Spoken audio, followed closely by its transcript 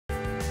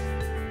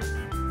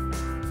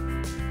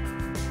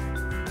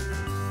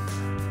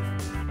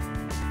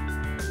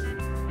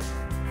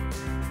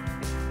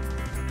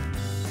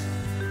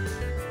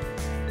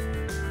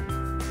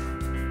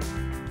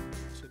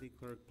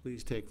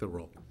please take the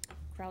roll?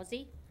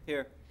 Krause,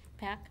 Here.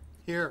 Pack,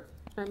 Here.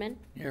 Herman,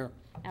 Here.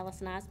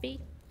 Allison Osby,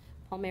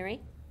 Palmieri,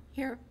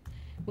 Here.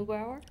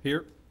 Mugbauer,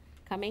 Here.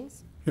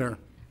 Cummings, Here.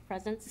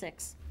 present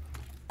 6.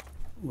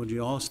 Would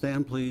you all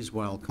stand, please,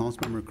 while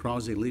Councilmember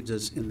Krause leads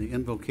us in the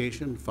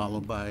invocation,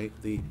 followed by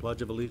the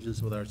Pledge of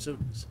Allegiance with our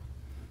students.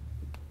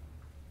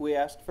 We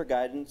ask for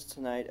guidance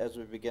tonight as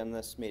we begin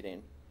this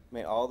meeting.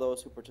 May all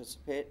those who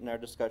participate in our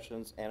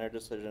discussions and our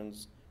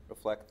decisions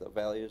reflect the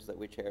values that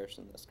we cherish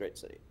in this great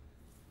city.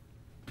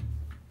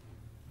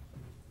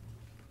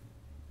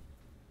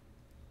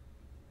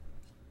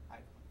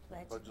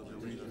 Pledge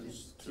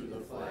allegiance to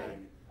the flag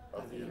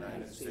of the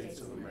United States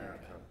of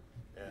America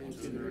and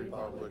to the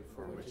republic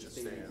for which it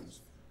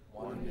stands,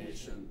 one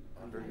nation,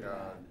 under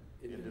God,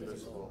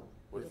 indivisible,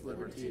 with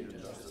liberty and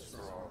justice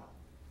for all.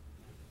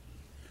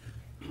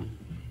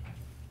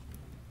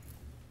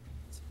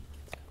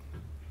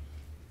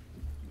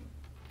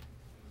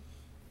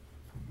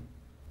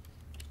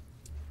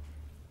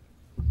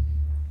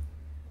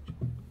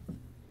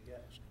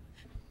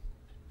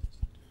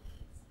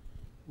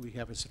 We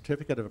have a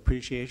certificate of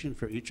appreciation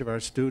for each of our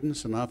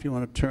students, and now if you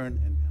want to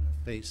turn and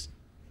face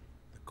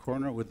the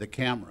corner with the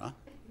camera.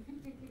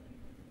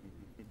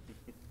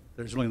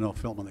 There's really no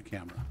film on the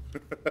camera.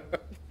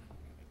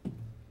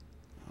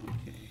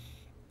 Okay.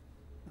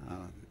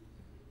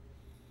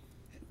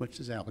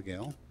 Which is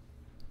Abigail.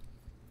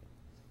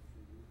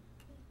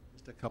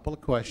 Just a couple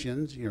of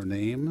questions: your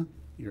name,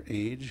 your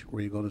age,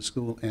 where you go to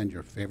school, and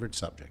your favorite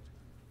subject.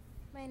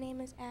 My name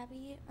is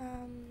Abby.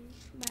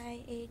 My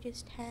age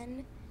is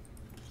 10.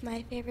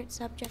 My favorite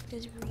subject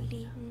is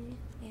reading,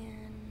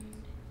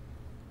 and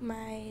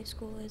my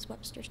school is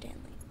Webster Stanley.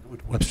 I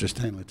went to Webster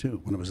Stanley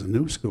too, when it was a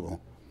new school.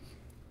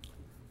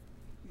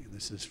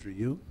 This is for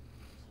you.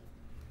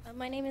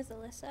 My name is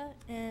Alyssa,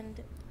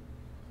 and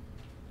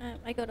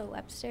I go to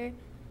Webster,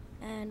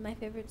 and my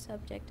favorite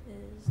subject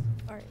is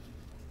art,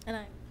 and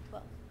I'm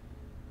 12.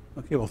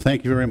 Okay, well,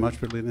 thank you very much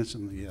for leading us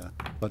in the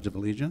Pledge of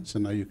Allegiance,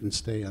 and now you can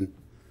stay and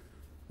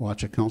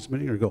watch a council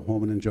meeting or go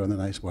home and enjoy the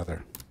nice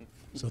weather.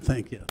 So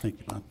thank you. Thank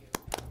you, Bob.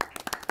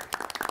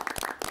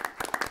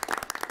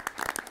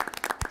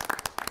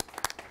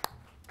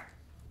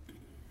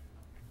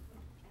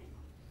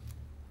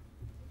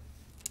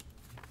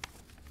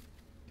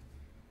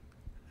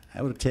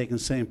 I would have taken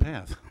the same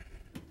path.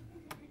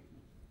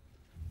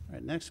 All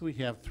right, next we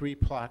have 3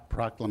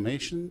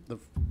 proclamations.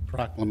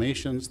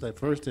 The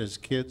first is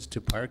Kids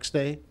to Parks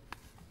Day.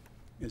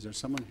 Is there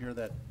someone here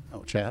that,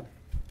 oh, Chad?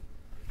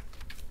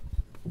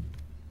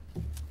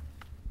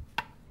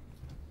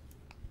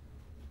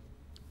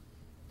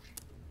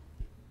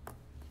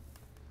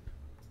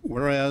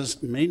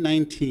 Whereas May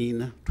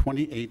 19,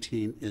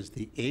 2018 is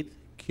the 8th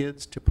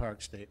Kids to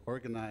Parks Day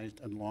organized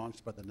and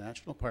launched by the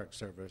National Park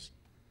Service,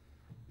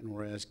 and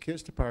whereas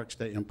Kids to Parks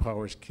Day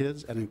empowers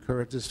kids and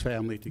encourages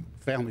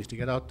families to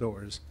get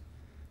outdoors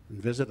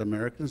and visit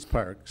America's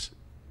parks,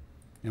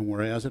 and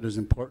whereas it is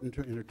important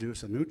to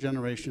introduce a new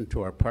generation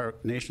to our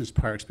nation's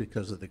parks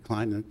because of the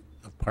decline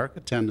of park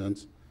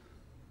attendance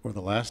over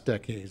the last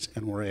decades,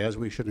 and whereas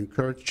we should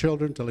encourage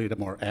children to lead a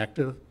more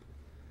active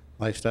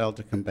lifestyle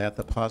to combat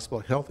the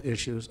possible health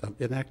issues of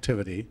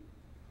inactivity,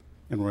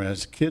 and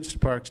whereas Kids to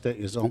Parks Day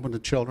is open to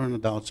children and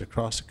adults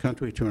across the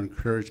country to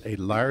encourage a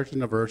large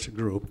and diverse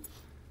group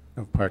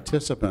of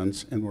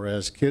participants, and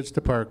whereas Kids to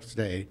Parks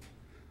Day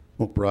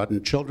will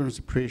broaden children's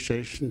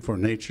appreciation for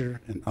nature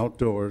and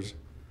outdoors,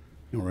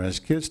 and whereas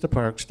Kids to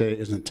Parks Day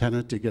is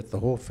intended to get the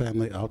whole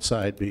family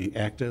outside being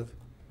active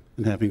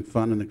and having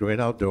fun in the great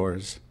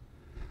outdoors.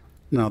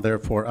 Now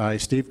therefore, I,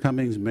 Steve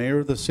Cummings, Mayor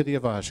of the City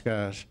of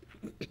Oshkosh,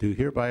 do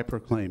hereby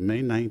proclaim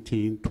May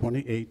 19,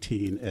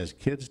 2018 as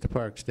Kids to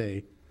Parks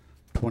Day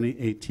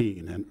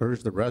 2018, and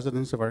urge the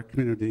residents of our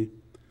community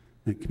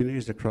and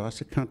communities across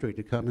the country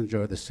to come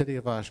enjoy the City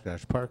of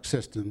Oshkosh Park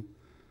System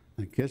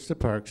and Kids to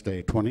Parks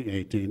Day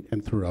 2018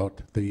 and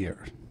throughout the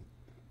year.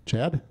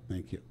 Chad,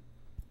 thank you.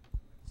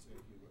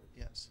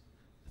 Yes.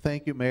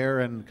 Thank you,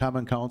 Mayor and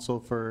Common Council,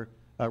 for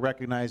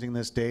recognizing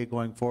this day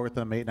going forth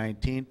on May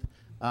 19th.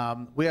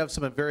 We have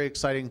some very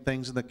exciting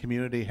things in the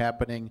community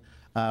happening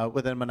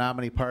within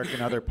Menominee Park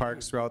and other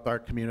parks throughout our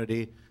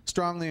community.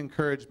 Strongly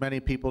encourage many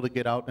people to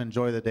get out and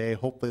enjoy the day.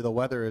 Hopefully the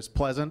weather is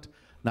pleasant,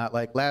 not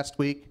like last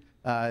week,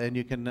 and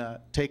you can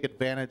take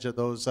advantage of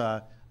those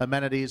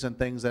amenities and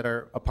things that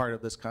are a part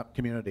of this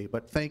community.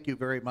 But thank you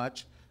very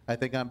much. I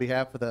think on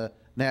behalf of the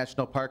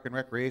National Park and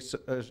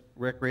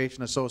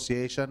Recreation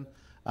Association,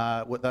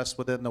 with us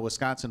within the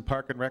Wisconsin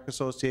Park and Rec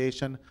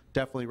Association,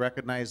 definitely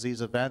recognize these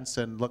events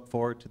and look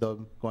forward to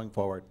them going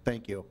forward.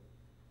 Thank you.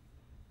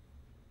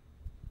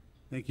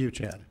 Thank you,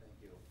 Chad. Thank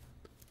you.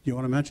 You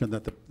want to mention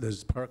that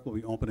this park will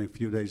be opening a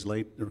few days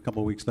late, or a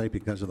couple of weeks late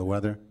because of the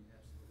weather?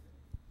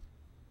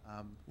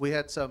 We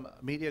had some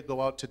media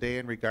go out today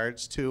in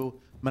regards to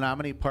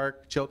Menominee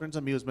Park Children's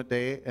Amusement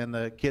Day and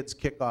the kids'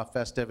 kickoff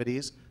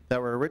festivities that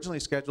were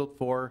originally scheduled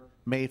for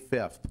May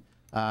 5th.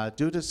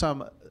 Due to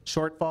some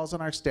shortfalls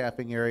in our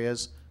staffing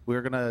areas,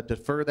 we're going to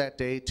defer that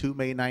day to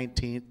May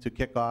 19th to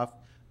kick off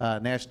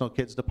National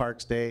Kids to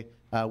Parks Day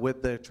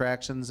with the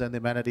attractions and the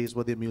amenities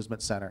with the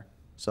amusement center.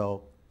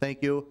 So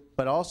thank you.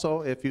 But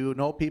also, if you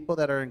know people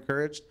that are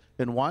encouraged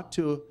and want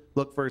to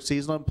look for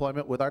seasonal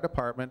employment with our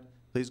department,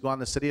 please go on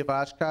the City of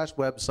Oshkosh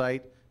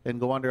website and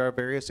go under our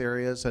various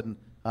areas and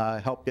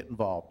help get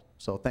involved.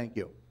 So thank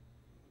you.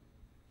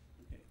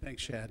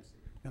 Thanks, Chad.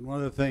 And one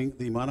other thing,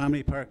 the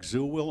Menominee Park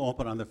Zoo will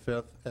open on the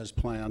 5th as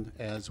planned,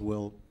 as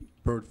will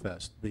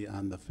Birdfest be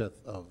on the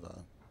 5th of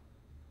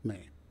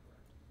May.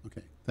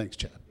 Okay, thanks,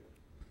 Chad.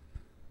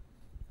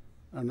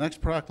 Our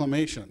next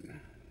proclamation.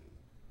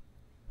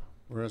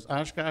 Whereas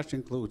Oshkosh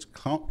includes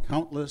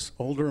countless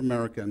older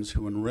Americans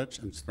who enrich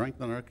and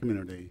strengthen our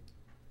community,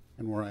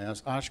 and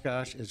whereas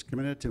Oshkosh is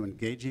committed to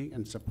engaging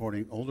and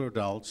supporting older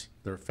adults,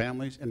 their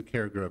families, and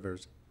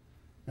caregivers,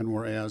 and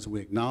whereas we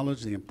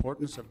acknowledge the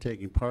importance of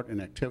taking part in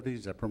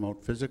activities that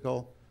promote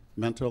physical,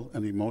 mental,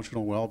 and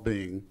emotional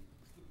well-being,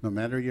 no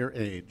matter your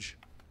age,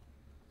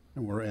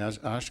 and whereas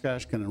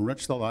Oshkosh can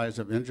enrich the lives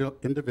of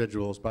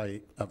individuals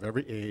of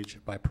every age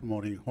by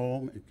promoting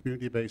home and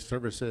community-based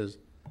services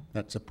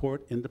that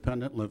support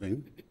independent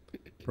living,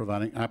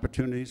 providing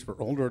opportunities for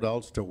older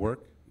adults to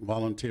work,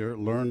 volunteer,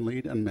 learn,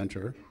 lead, and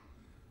mentor,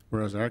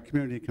 whereas our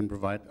community can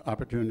provide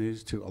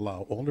opportunities to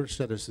allow older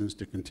citizens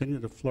to continue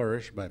to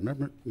flourish by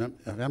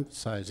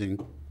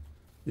emphasizing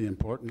the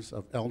importance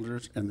of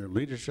elders and their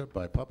leadership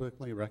by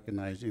publicly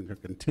recognizing their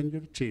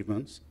continued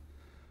achievements,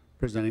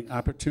 presenting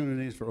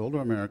opportunities for older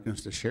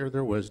Americans to share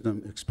their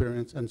wisdom,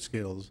 experience, and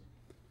skills,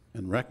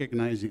 and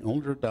recognizing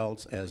older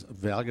adults as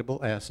valuable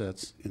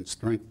assets in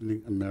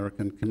strengthening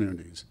American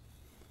communities.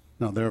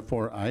 Now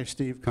therefore, I,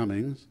 Steve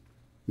Cummings,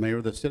 Mayor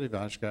of the City of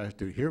Oshkosh,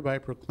 do hereby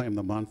proclaim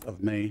the month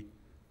of May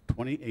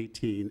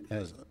 2018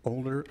 as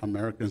Older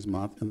Americans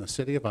Month in the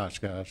City of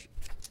Oshkosh,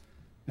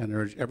 and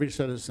urge every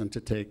citizen to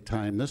take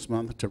time this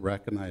month to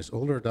recognize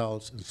older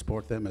adults and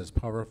support them as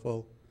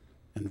powerful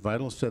and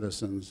vital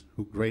citizens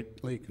who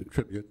greatly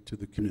contribute to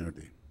the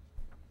community.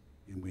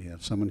 And we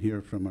have someone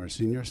here from our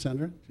senior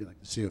center. If you'd like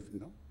to see if you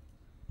know.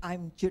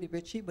 I'm Judy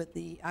Ritchie with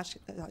the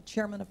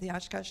chairman of the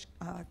Oshkosh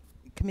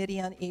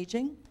Committee on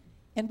Aging.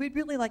 And we'd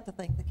really like to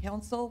thank the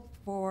council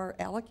for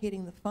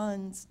allocating the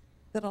funds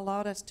that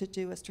allowed us to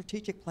do a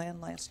strategic plan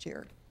last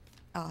year.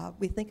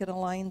 We think it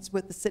aligns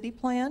with the city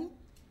plan,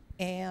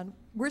 and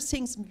we're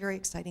seeing some very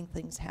exciting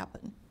things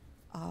happen.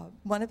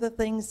 One of the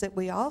things that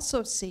we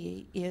also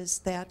see is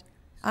that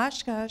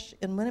Oshkosh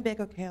and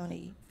Winnebago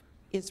County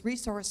is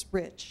resource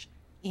rich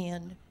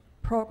in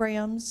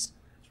programs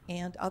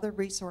and other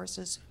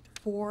resources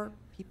for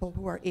people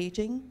who are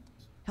aging,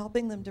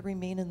 helping them to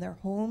remain in their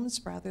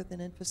homes rather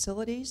than in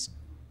facilities,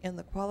 and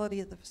the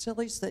quality of the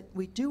facilities that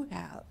we do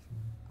have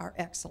are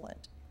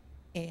excellent.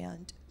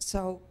 And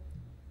so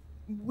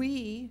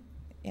we,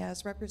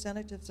 as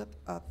representatives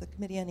of the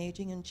Committee on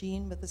Aging and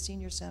Jean with the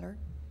Senior Center,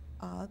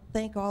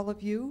 thank all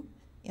of you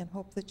and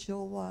hope that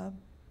you'll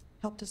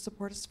help to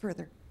support us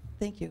further.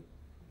 Thank you.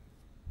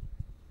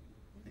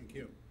 Thank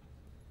you.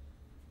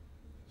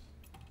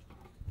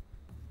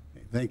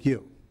 Okay, thank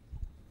you.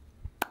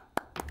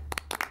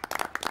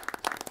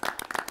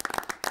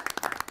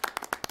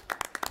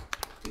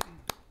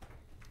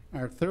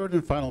 Our third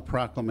and final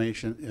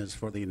proclamation is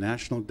for the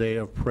National Day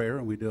of Prayer,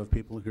 and we do have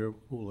people here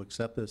who will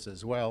accept this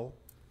as well.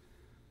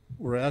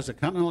 Whereas the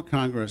Continental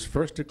Congress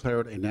first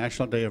declared a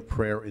National Day of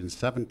Prayer in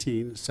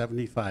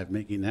 1775,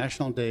 making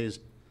National Days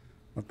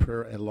of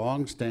Prayer a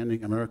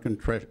long-standing American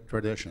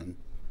tradition,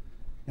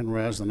 and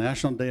whereas the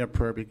National Day of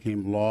Prayer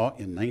became law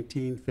in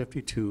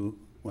 1952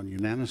 when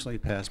unanimously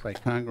passed by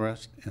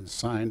Congress and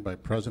signed by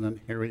President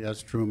Harry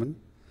S. Truman,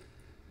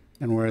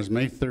 and whereas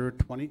May 3rd,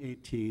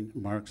 2018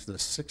 marks the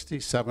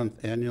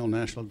 67th Annual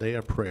National Day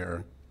of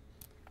Prayer,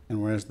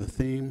 and whereas the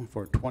theme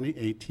for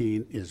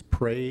 2018 is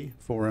Pray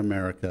for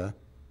America,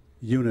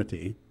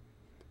 Unity,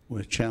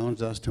 which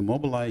challenged us to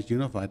mobilize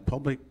unified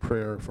public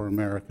prayer for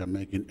America,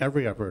 making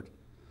every effort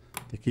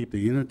to keep the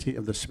unity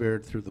of the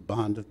Spirit through the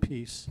bond of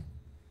peace.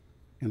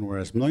 And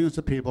whereas millions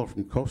of people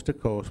from coast to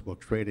coast will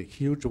create a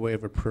huge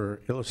wave of prayer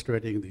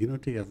illustrating the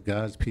unity of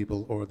God's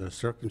people over the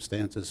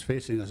circumstances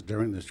facing us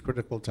during this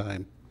critical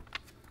time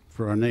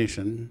for our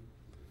nation.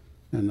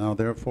 And now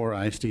therefore,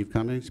 I, Steve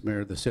Cummings,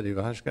 Mayor of the City of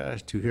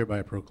Oshkosh, do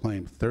hereby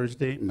proclaim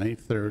Thursday, May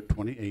 3rd,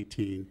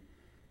 2018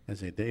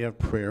 as a day of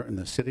prayer in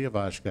the City of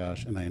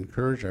Oshkosh, and I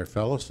encourage our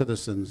fellow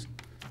citizens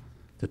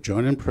to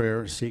join in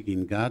prayer,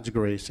 seeking God's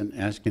grace and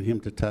asking Him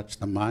to touch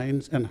the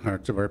minds and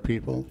hearts of our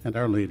people and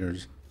our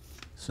leaders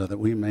so that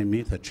we may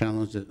meet the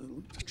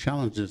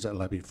challenges that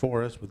lie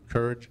before us with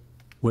courage,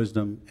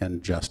 wisdom,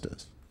 and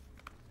justice.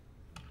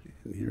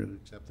 And here to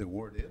accept the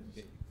award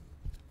is.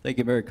 Thank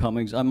you, Mayor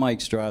Cummings. I'm Mike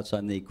Strauss.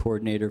 I'm the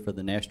coordinator for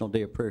the National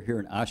Day of Prayer here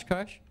in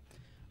Oshkosh.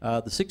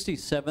 The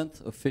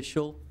 67th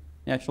official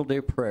National Day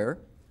of Prayer.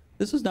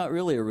 This is not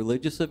really a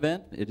religious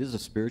event. It is a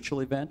spiritual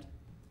event.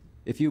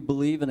 If you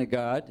believe in a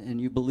God and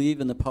you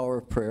believe in the power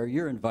of prayer,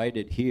 you're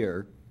invited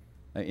here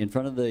in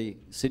front of the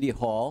City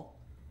Hall.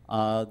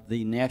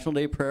 The National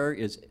Day of Prayer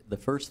is the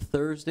first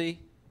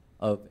Thursday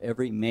of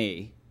every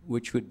May,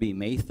 which would be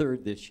May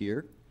 3rd this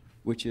year.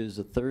 which is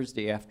a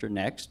Thursday after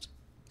next.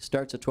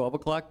 Starts at 12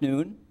 o'clock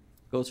noon,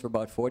 goes for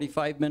about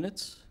 45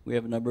 minutes. We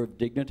have a number of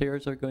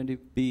dignitaries are going to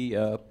be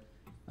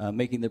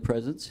making their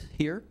presence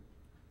here.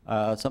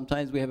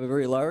 Sometimes we have a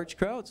very large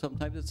crowd,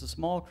 sometimes it's a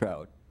small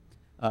crowd.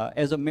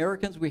 As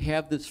Americans, we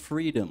have this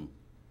freedom.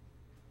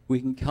 We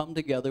can come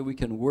together, we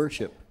can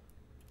worship.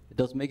 It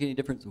doesn't make any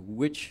difference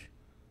which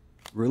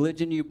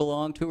religion you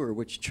belong to or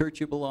which church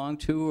you belong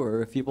to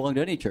or if you belong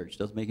to any church. It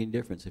doesn't make any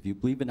difference. If you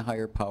believe in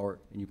higher power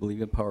and you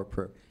believe in power of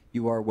prayer,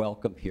 you are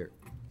welcome here.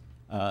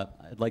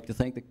 I'd like to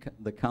thank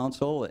the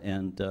council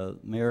and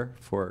mayor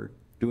for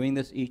doing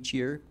this each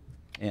year.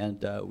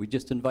 And we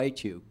just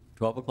invite you,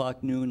 12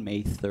 o'clock noon,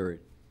 May 3rd,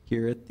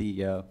 here at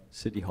the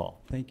City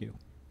Hall. Thank you.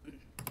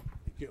 Thank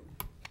you.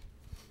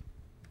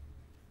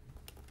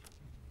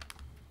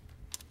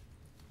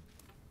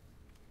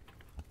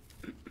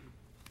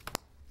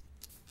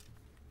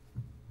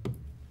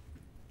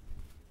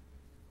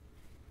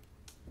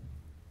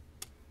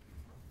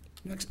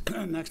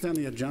 Next on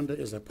the agenda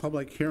is a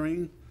public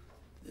hearing.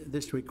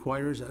 This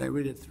requires that I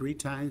read it 3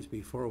 times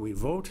before we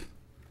vote.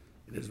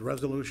 It is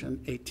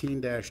Resolution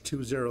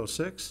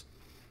 18-206.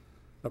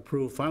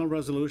 Approve final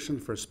resolution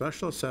for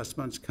special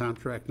assessments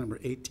contract number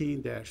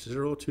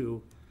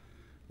 18-02,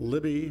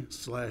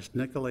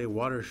 Libby/Nicolay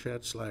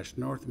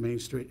Watershed/North Main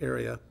Street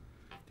Area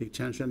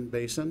Detention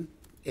Basin.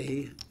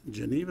 A,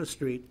 Geneva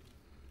Street,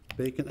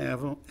 Bacon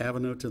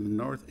Avenue to the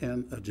north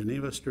end of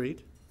Geneva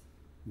Street.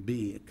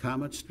 B,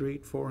 Comet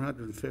Street,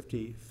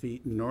 450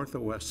 feet north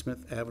of West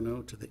Smith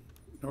Avenue to the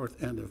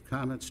north end of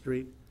Comet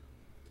Street.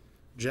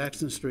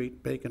 Jackson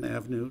Street, Bacon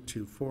Avenue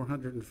to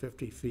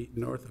 450 feet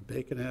north of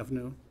Bacon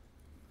Avenue.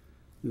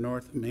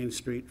 North Main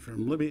Street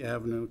from Libby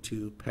Avenue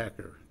to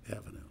Packer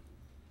Avenue.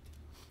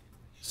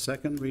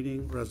 Second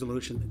reading,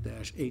 Resolution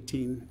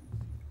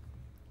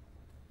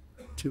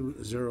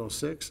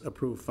 -18-206,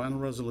 approve final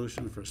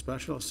resolution for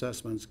special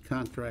assessments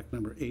contract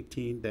number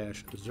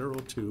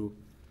 18-02,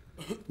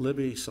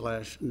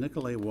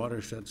 Libby/Nicolay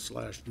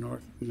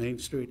Watershed/North Main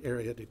Street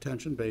Area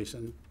Detention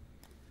Basin.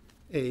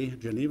 A,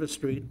 Geneva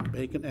Street,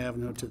 Bacon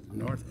Avenue to the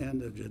north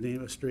end of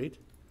Geneva Street.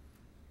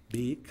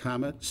 B,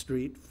 Comet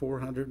Street,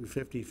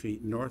 450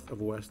 feet north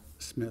of West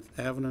Smith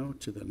Avenue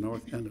to the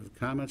north end of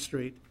Comet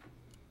Street.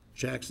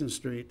 Jackson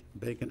Street,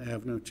 Bacon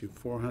Avenue to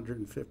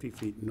 450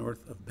 feet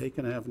north of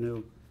Bacon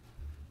Avenue.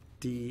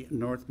 D,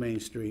 North Main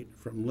Street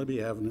from Libby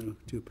Avenue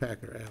to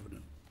Packer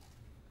Avenue.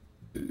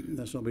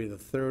 This will be the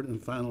third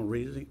and final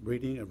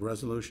reading of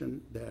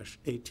Resolution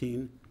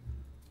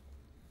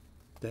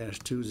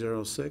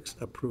 -18-206,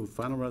 approve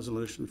final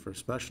resolution for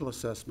special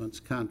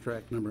assessments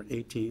contract number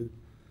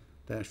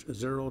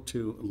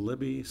 18-02,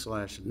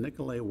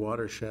 Libby/Nicolay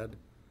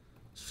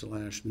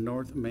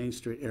Watershed/North Main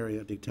Street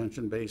Area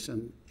Detention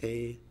Basin.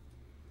 A,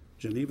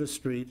 Geneva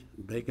Street,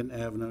 Bacon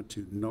Avenue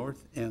to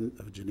north end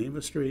of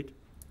Geneva Street.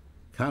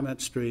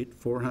 Comet Street,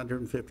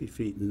 450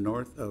 feet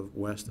north of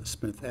West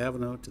Smith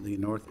Avenue to the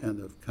north end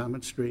of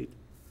Comet Street.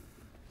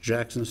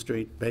 Jackson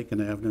Street,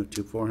 Bacon Avenue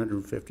to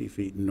 450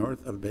 feet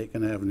north of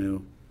Bacon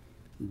Avenue.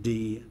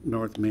 D,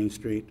 North Main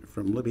Street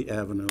from Libby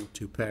Avenue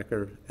to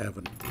Packer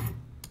Avenue.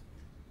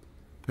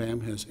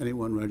 Pam, has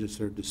anyone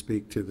registered to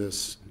speak to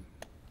this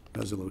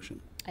resolution?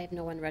 I have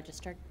no one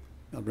registered.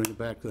 I'll bring it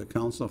back to the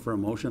council for a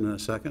motion and a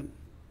second.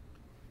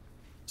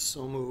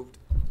 So moved.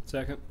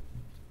 Second.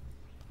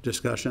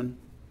 Discussion?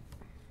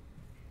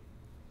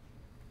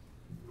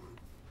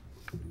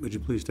 Would you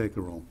please take the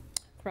roll?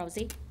 Krause,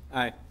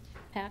 Aye.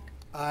 Pack,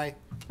 Aye.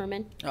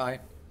 Herman, Aye.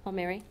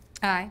 Palmieri,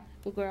 Aye.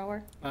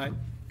 Mugrower, Aye.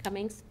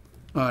 Cummings,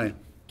 Aye.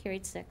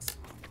 carried 6.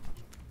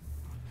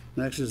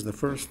 Next is the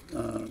first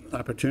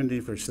opportunity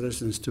for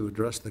citizens to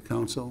address the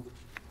council.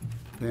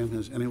 Pam,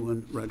 has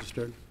anyone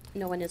registered?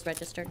 No one is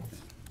registered.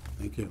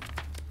 Thank you.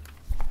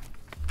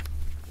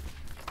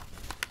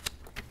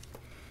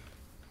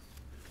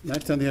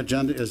 Next on the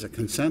agenda is a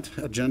consent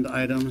agenda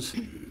items,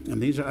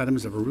 and these are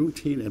items of a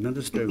routine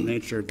administrative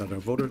nature that are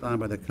voted on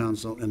by the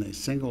council in a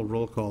single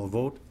roll call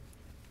vote.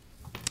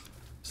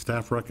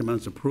 Staff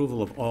recommends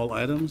approval of all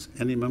items.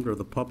 Any member of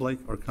the public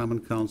or common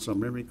council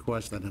may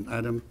request that an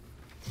item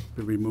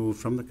be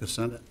removed from the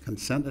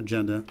consent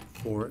agenda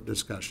for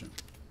discussion.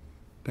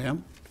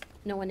 Pam?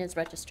 No one is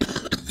registered.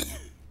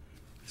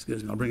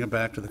 Excuse me, I'll bring it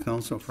back to the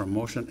council for a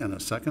motion and a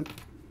second.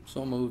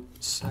 So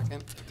moved.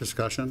 Second.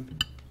 Discussion.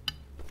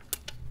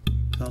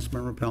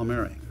 Councilmember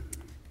Palmieri.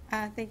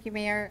 Thank you,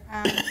 Mayor.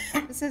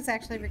 This is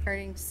actually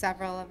regarding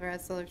several of the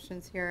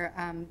resolutions here,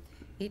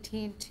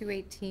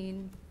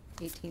 18-218,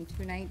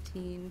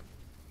 18-219,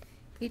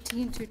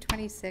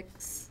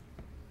 18-226,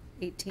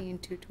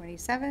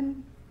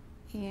 18-227,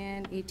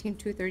 and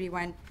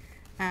 18-231.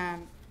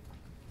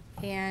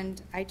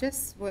 And I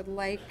just would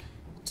like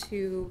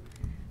to,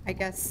 I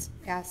guess,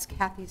 ask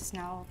Kathy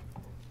Snell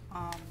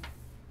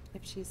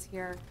if she's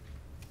here.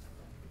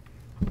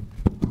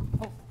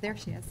 Oh, there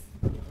she is.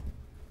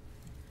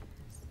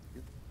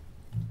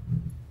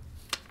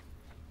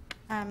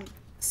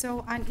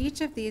 So on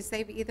each of these,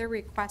 they've either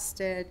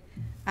requested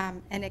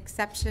an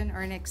exception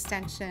or an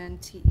extension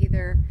to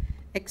either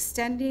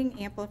extending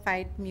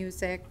amplified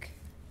music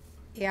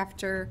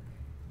after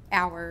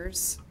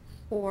hours,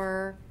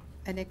 or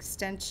an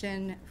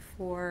extension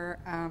for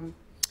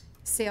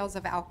sales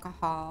of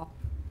alcohol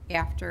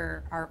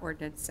after our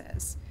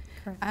ordinances.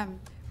 Correct.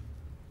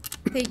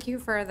 Thank you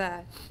for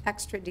the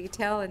extra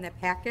detail in the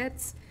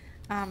packets.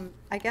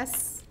 I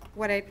guess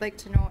what I'd like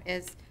to know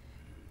is,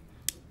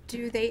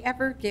 do they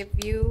ever give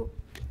you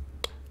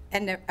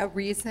a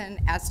reason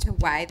as to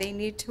why they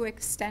need to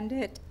extend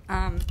it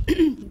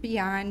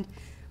beyond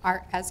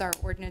as our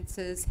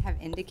ordinances have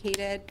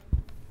indicated?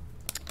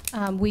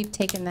 We've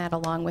taken that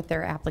along with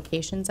their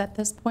applications at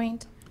this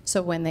point.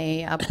 So when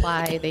they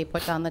apply, they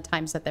put down the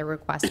times that they're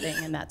requesting,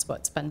 and that's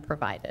what's been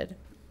provided.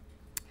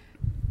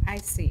 I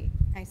see.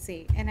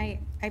 And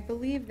I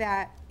believe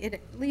that at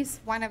least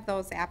one of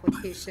those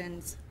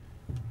applications,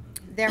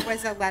 there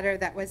was a letter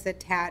that was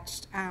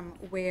attached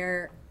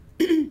where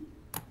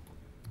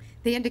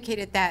they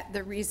indicated that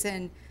the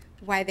reason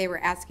why they were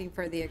asking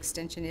for the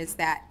extension is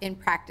that in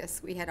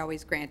practice, we had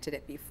always granted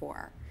it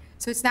before.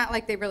 So it's not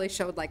like they really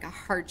showed like a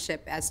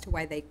hardship as to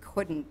why they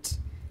couldn't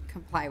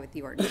comply with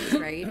the ordinance,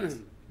 right?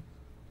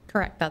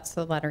 Correct. That's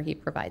the letter he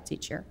provides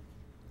each year.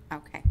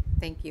 Okay,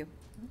 thank you.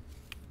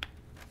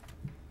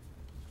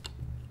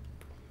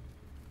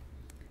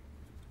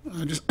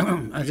 I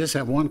just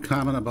have one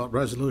comment about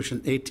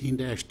Resolution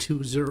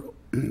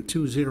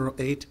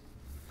 18-208.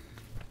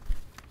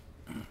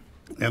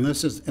 And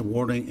this is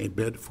awarding a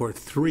bid for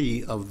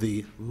 3 of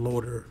the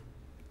loader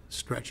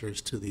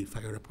stretchers to the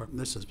fire department.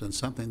 This has been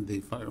something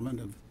the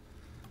firemen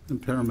and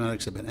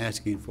paramedics have been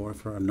asking for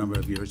a number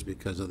of years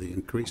because of the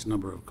increased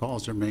number of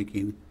calls they're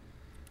making.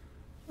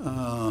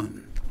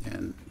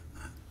 And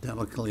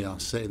delicately, I'll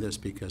say this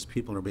because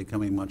people are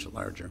becoming much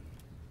larger,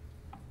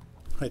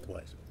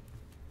 height-wise.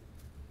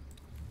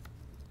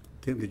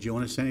 Tim, did you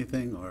want to say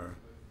anything, or?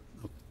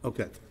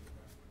 Okay.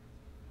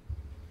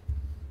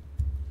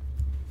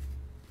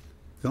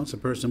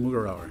 Councilperson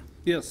Mugarauer.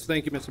 Yes,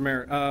 thank you, Mr.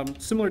 Mayor.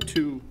 Similar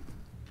to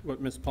what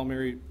Ms.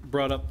 Palmieri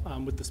brought up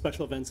with the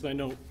special events, and I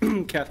know,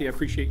 Kathy, I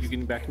appreciate you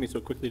getting back to me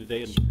so quickly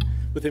today and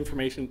with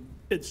information.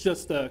 It's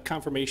just a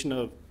confirmation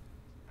of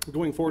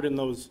going forward in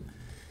those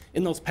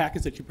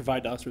packets that you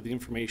provide to us, or the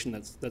information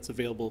that's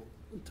available,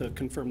 to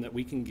confirm that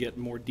we can get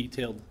more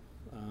detailed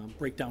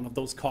breakdown of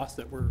those costs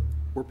that we're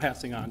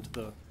passing on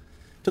to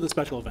the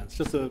special events.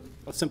 Just a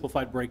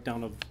simplified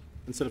breakdown of,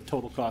 instead of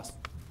total cost,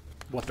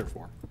 what they're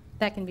for.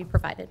 That can be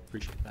provided.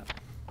 Appreciate that.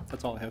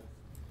 That's all I have.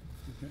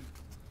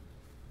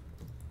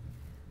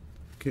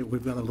 Okay,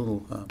 we've got a little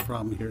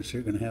problem here, so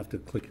you're going to have to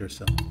click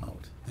yourself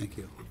out. Thank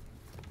you.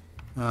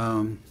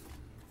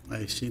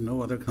 I see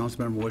no other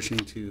council member wishing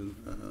to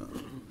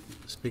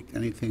speak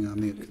anything on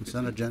the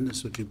consent agenda,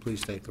 so would you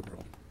please take the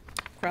roll?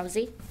 Krause,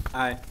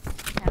 Aye.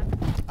 Pat,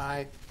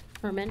 Aye.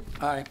 Herman,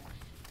 Aye.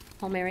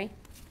 Palmieri,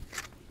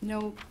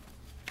 No,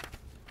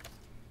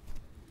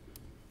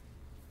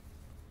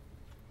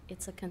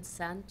 it's a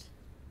consent.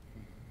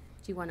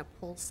 Do you want to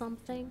pull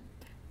something?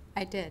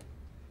 I did.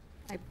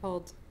 I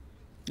pulled.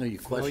 No, No, you you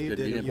questioned.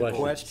 didn't. You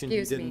questioned, you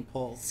Excuse me. didn't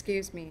pull.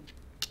 Excuse me.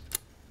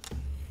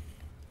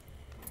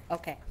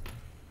 Okay.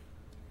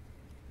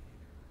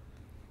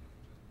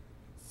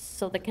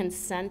 So the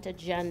consent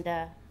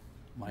agenda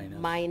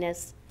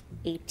minus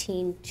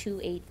 18,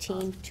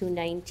 218,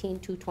 219,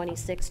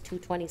 226,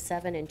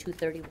 227, and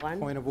 231?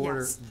 Point of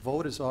order, Yes.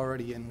 vote is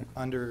already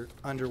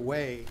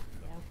underway. Yeah.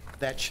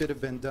 That should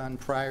have been done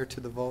prior to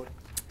the vote,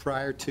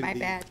 prior to the. My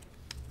bad.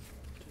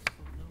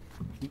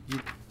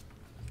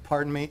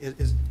 Pardon me,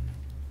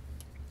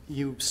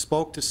 you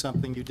spoke to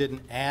something you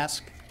didn't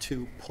ask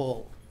to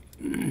pull.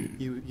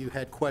 You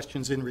had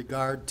questions in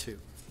regard to.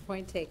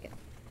 Point taken.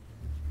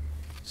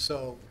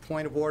 So,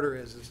 point of order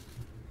is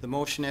the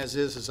motion as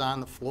is on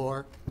the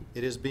floor.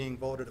 It is being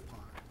voted upon.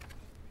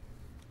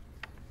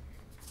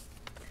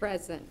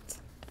 Present.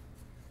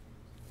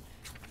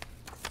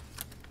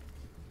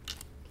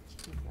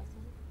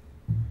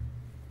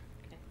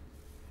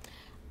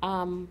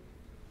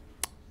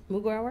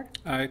 Mugrower,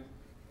 Aye.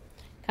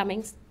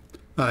 Cummings,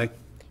 Aye.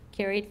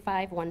 carried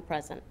 5, 1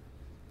 present.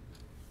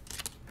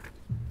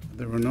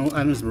 There were no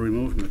items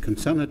removed from the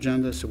consent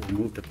agenda, so we'll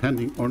move to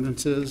pending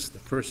ordinances. The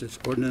first is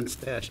ordinance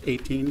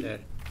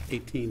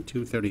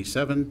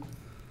 -18-18237,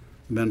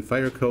 amend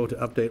fire code to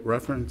update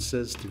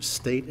references to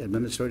state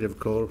administrative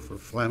code for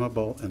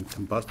flammable and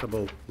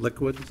combustible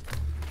liquids.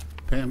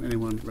 Pam,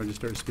 anyone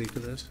registered to speak to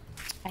this?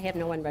 I have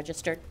no one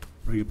registered.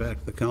 Bring it back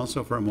to the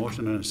council for a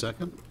motion and a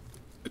second.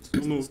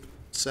 So moved.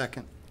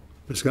 Second.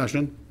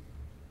 Discussion?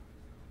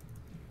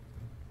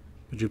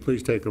 Would you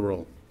please take the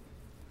roll?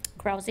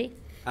 Krause,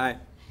 Aye.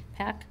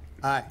 Pack,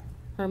 Aye.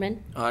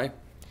 Herman, Aye.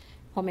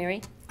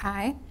 Palmieri,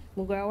 Aye.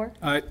 Mugrower,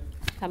 Aye.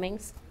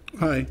 Cummings,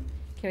 Aye.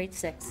 carried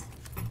 6.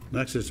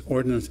 Next is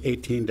ordinance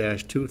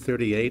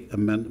 18-238,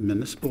 amend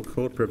municipal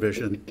code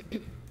provision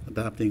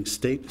adopting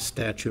state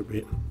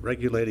statute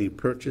regulating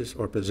purchase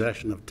or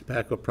possession of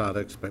tobacco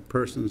products by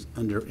persons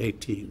under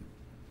 18.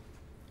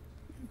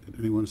 Did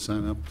anyone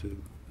sign up to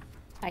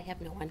I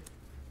have no one.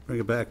 bring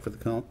it back to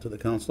the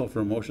council for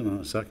a motion and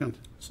a second?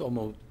 So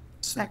moved.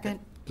 Second.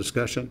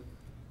 Discussion?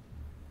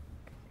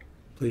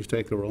 Please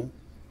take the roll.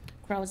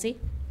 Krause,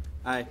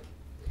 Aye.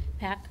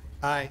 Pack,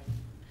 Aye.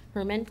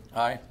 Herman,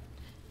 Aye.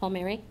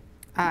 Palmieri,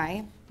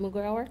 Aye.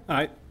 Mugrower,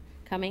 Aye.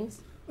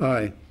 Cummings,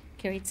 Aye.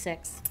 carried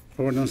 6.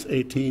 Ordinance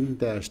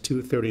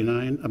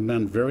 18-239,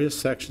 amend various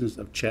sections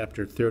of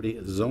Chapter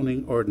 30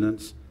 zoning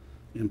ordinance,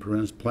 in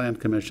parentheses, Plan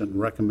Commission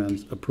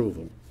recommends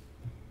approval.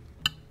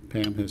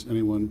 Pam, has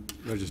anyone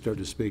registered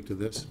to speak to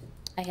this?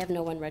 I have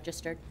no one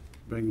registered.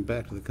 Bring it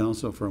back to the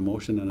council for a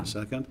motion and a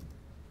second.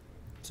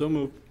 So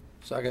moved.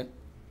 Second.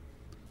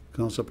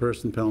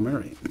 Councilperson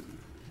Palmieri.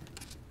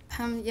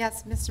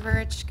 Yes, Mr.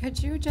 Burridge,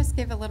 could you just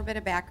give a little bit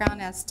of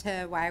background as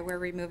to why we're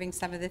removing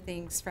some of the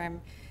things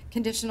from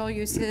conditional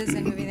uses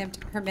and moving them to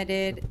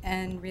permitted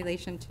in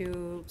relation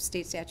to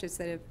state statutes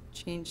that have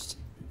changed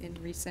in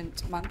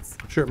recent months?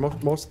 Sure,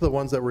 most of the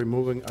ones that we're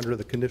removing under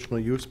the conditional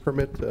use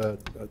permit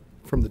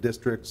from the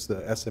districts,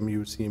 the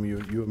SMU,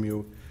 CMU,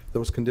 UMU,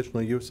 those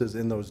conditional uses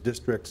in those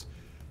districts,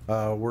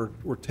 we're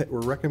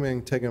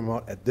recommending taking them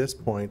out at this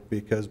point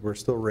because we're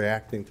still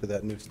reacting to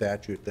that new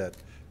statute that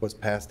was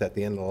passed at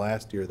the end of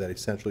last year that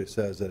essentially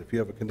says that if you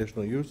have a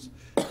conditional use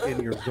in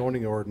your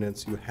zoning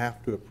ordinance, you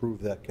have to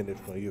approve that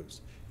conditional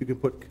use. You can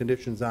put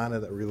conditions on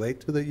it that relate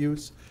to the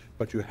use,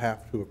 but you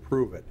have to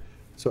approve it.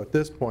 So at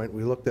this point,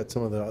 we looked at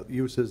some of the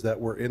uses that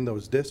were in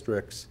those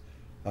districts,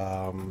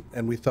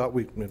 and we thought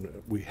we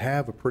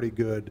have a pretty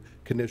good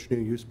conditional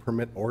use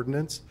permit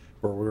ordinance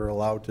where we're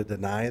allowed to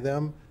deny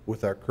them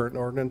with our current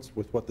ordinance.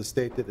 With what the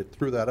state did, it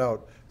threw that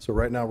out. So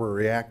right now we're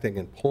reacting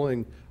and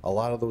pulling a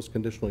lot of those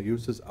conditional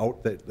uses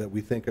out that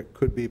we think it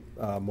could be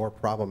more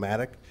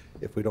problematic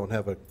if we don't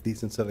have a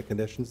decent set of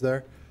conditions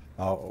there,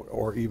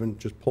 or even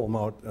just pull them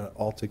out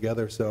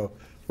altogether. So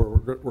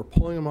we're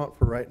pulling them out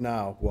for right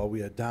now while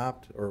we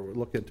adopt or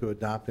look into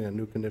adopting a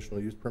new conditional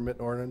use permit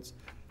ordinance.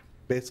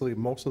 Basically,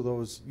 most of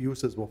those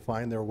uses will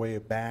find their way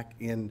back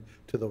into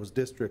those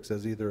districts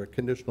as either a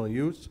conditional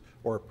use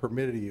or a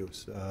permitted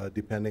use,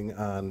 depending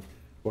on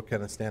what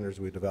kind of standards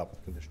we develop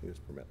with conditional use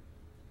permit.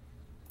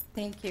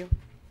 Thank you.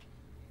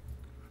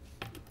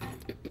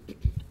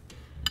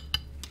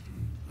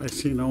 I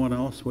see no one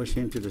else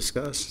wishing to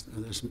discuss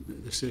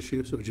this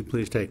issue, so would you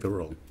please take the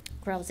roll?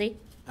 Krause,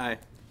 Aye.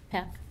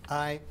 Pack,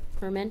 Aye.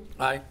 Herman,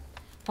 Aye.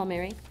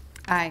 Palmieri,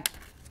 Aye.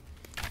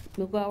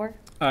 Mugrower,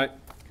 Aye.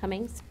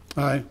 Cummings,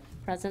 Aye.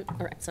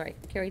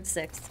 carried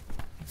 6.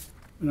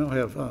 We now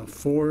have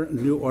 4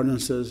 new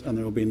ordinances, and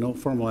there will be no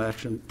formal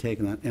action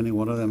taken on any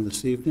one of them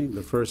this evening.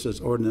 The first is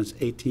ordinance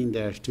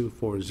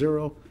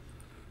 18-240,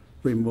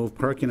 remove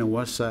parking on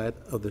west side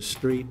of the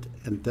street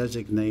and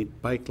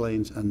designate bike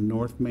lanes on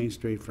North Main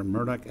Street from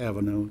Murdoch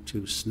Avenue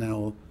to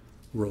Snell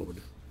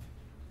Road.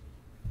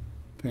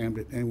 Pam,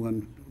 did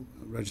anyone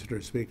register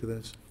to speak to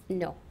this?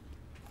 No.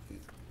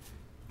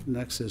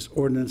 Next is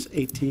ordinance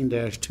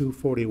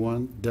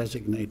 18-241,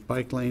 designate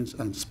bike lanes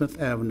on Smith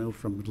Avenue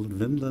from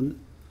Vinland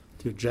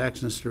to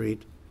Jackson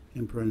Street,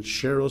 in parentheses,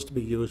 Sherrills to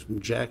be used from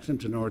Jackson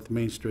to North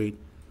Main Street,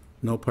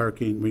 no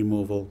parking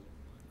removal,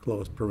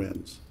 close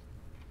parentheses.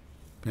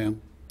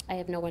 Pam? I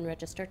have no one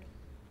registered.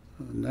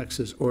 Next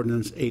is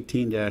ordinance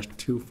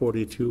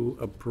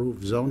 18-242,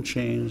 approve zone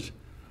change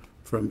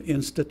from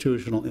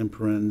institutional, in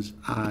parentheses,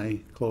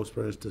 I, close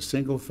parentheses, to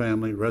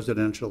single-family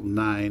residential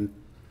 9,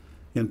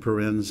 in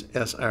parentheses,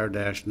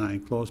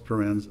 SR-9, close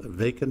parentheses,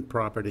 vacant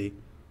property,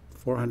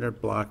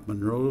 400 block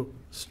Monroe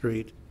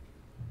Street.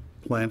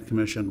 Plan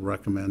Commission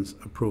recommends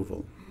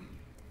approval.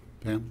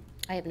 Pam?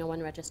 I have no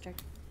one registered.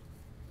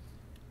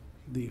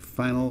 The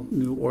final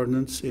new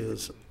ordinance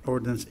is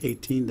ordinance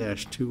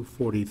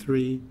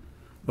 18-243,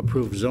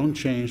 approve zone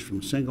change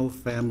from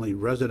single-family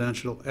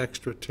residential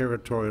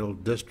extraterritorial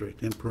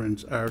district, in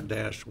parentheses,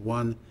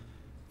 R-1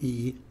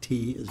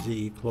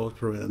 ETZ, close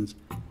parentheses,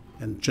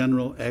 and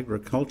general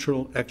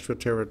agricultural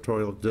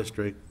extraterritorial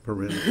district,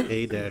 parentheses,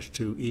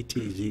 A-2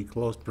 ETZ,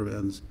 close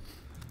parentheses,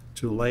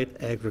 to light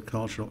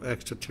agricultural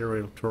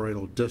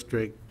extraterritorial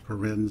district,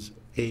 parentheses,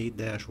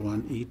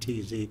 A-1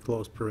 ETZ,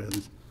 close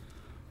parentheses,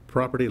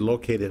 property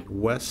located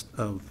west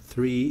of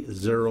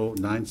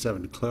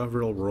 3097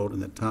 Cleverville Road in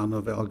the town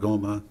of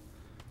Algoma,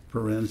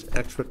 parentheses,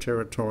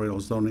 extraterritorial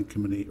zoning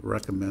committee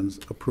recommends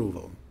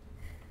approval.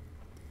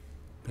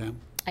 Pam?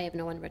 I have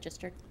no one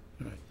registered.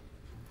 All right.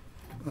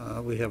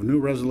 We have new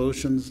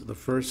resolutions. The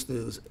first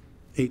is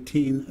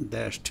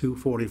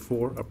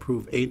 18-244,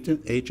 approve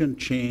agent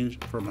change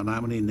for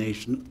Menominee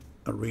Nation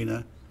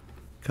Arena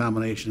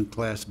combination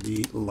Class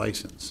B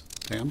license.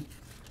 Pam?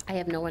 I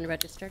have no one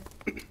registered.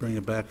 Bring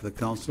it back to the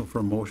council for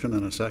a motion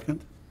and a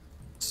second.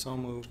 So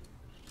moved.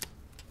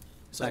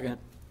 Second.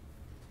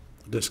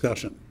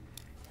 Discussion.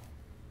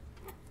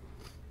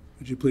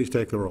 Would you please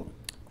take the roll?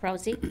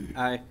 Krause,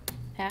 Aye.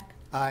 Pack,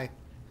 Aye.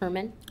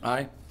 Herman,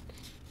 Aye.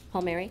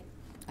 Palmieri,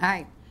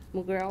 Aye.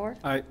 Mugrower,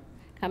 Aye.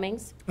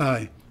 Cummings,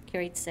 Aye.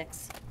 carried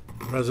 6.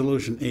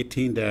 Resolution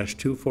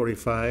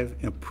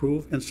 18-245,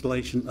 approve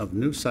installation of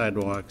new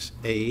sidewalks,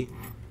 A,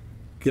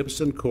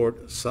 Gibson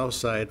Court, south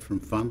side from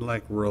Fond du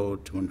Lac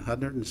Road to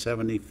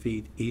 170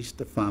 feet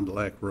east of Fond du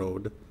Lac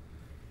Road.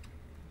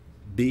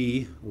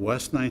 B,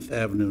 West 9th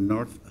Avenue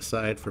north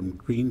side from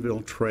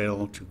Greenville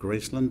Trail to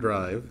Graceland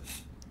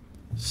Drive.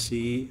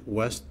 C,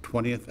 West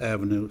 20th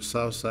Avenue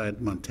south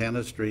side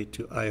Montana Street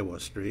to Iowa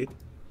Street.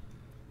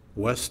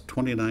 West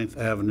 29th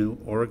Avenue,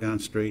 Oregon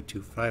Street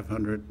to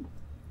 500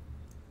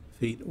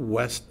 feet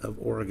west of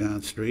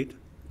Oregon Street.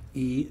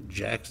 E,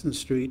 Jackson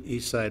Street,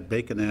 east side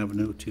Bacon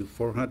Avenue to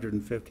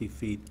 450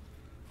 feet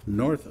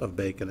north of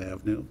Bacon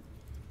Avenue.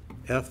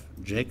 F,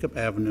 Jacob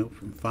Avenue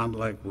from Fond du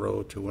Lac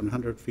Road to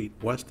 100 feet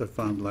west of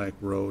Fond du Lac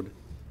Road.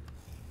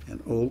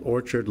 And Old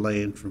Orchard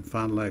Lane from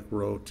Fond du Lac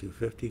Road to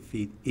 50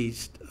 feet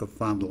east of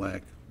Fond du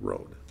Lac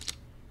Road.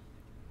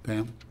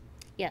 Pam?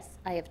 Yes,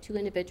 I have two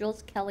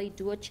individuals, Kelly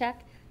Duacek,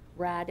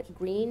 Rod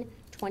Green,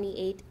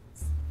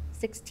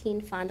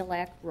 2816 Fond du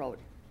Lac Road.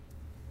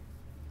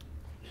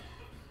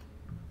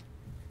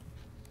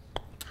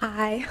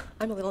 Hi,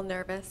 I'm a little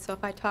nervous, so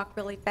if I talk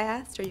really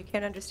fast or you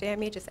can't understand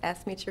me, just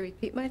ask me to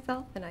repeat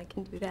myself and I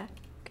can do that.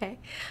 Okay.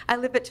 I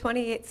live at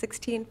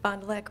 2816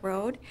 Fond du Lac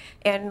Road,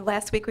 and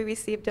last week we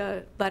received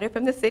a letter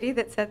from the city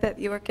that said that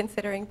you were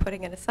considering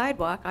putting in a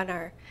sidewalk on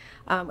our,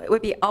 it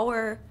would be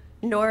our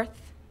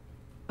north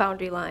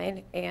boundary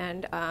line,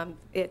 and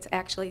it's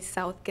actually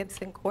South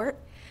Gibson Court.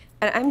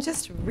 And I'm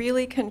just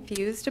really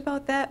confused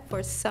about that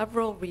for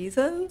several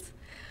reasons.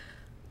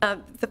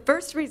 The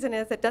first reason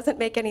is it doesn't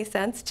make any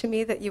sense to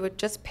me that you would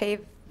just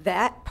pave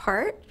that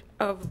part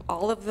of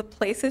all of the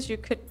places you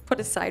could put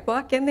a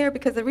sidewalk in there,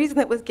 because the reason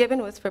that was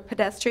given was for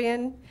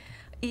pedestrian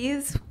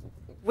ease,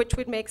 which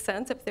would make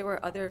sense if there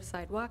were other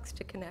sidewalks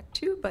to connect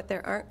to, but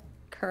there aren't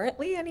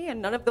currently any,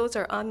 and none of those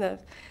are on the,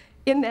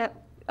 in that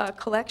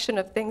collection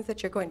of things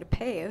that you're going to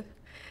pave.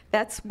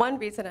 That's one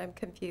reason I'm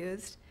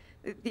confused.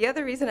 The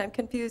other reason I'm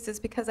confused is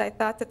because I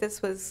thought that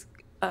this was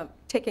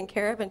taken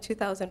care of in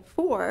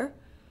 2004.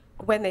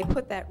 When they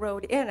put that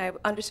road in, I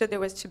understood there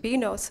was to be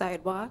no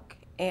sidewalk,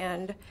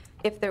 and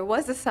if there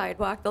was a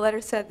sidewalk, the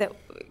letter said that,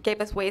 gave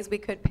us ways we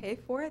could pay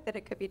for it, that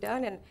it could be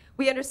done, and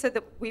we understood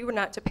that we were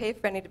not to pay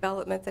for any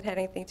developments that had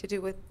anything to do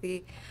with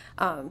the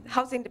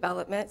housing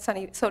development,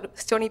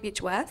 Stony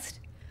Beach West,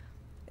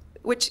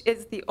 which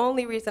is the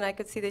only reason I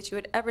could see that you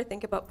would ever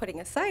think about putting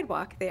a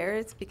sidewalk there,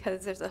 is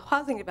because there's a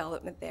housing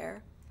development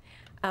there.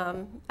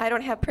 I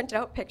don't have printed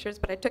out pictures,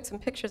 but I took some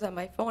pictures on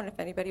my phone if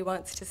anybody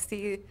wants to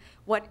see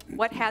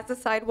what has a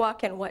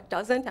sidewalk and what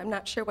doesn't. I'm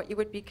not sure what you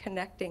would be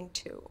connecting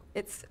to.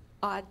 It's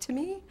odd to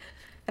me,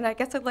 and I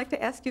guess I'd like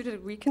to ask you to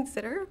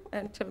reconsider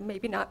and to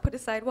maybe not put a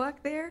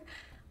sidewalk there,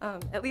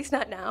 at least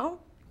not now,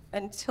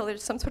 until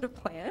there's some sort of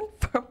plan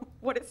for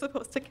what it's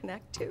supposed to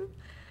connect to.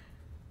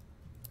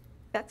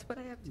 That's what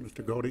I have to say.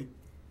 Mr. Godey?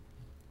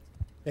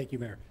 Thank you,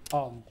 Mayor.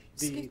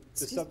 The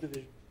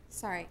subdivision.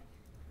 Sorry.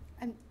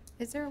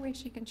 Is there a way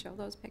she can show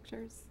those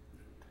pictures?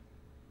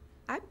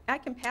 I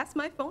can pass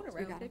my phone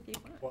around if you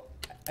want. Well,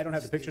 I don't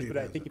have the pictures, but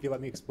I think if you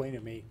let me explain,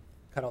 it may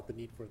cut out the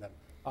need for them.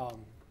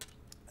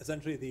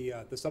 Essentially,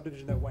 the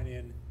subdivision that went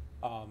in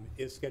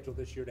is scheduled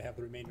this year to have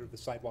the remainder of the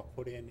sidewalk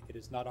put in. It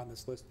is not on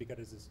this list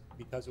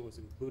because it was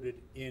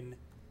included in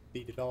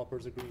the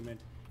developer's agreement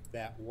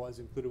that was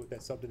included with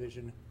that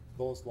subdivision.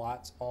 Those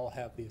lots all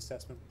have the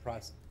assessment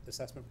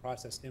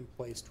process in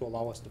place to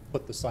allow us to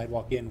put the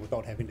sidewalk in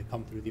without having to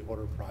come through the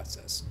order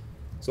process.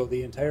 So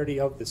the entirety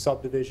of the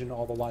subdivision,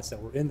 all the lots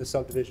that were in the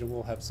subdivision,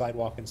 will have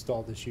sidewalk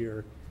installed this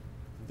year.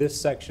 This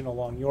section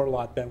along your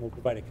lot then will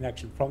provide a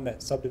connection from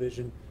that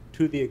subdivision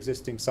to the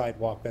existing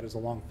sidewalk that is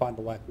along Fond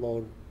du Lac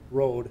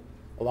Road,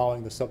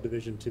 allowing the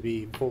subdivision to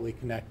be fully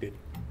connected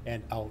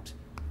and out.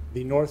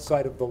 The north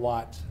side of the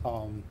lot,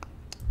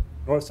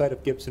 north side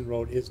of Gibson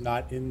Road, is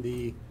not in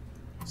the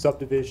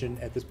subdivision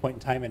at this point in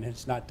time, and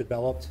it's not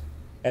developed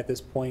at this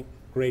point.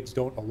 Grades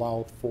don't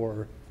allow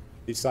for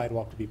the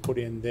sidewalk to be put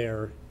in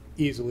there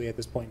easily at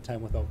this point in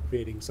time without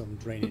creating some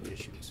drainage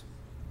issues.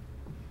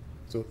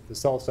 So the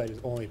south side is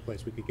the only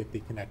place we could get the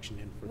connection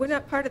in. We're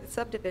not part of the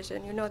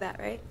subdivision, you know that,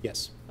 right?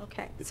 Yes.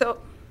 Okay. So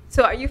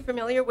are you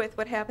familiar with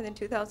what happened in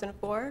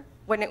 2004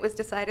 when it was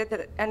decided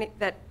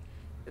that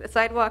the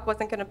sidewalk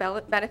wasn't going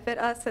to benefit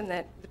us, and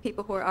that the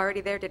people who were already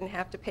there didn't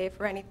have to pay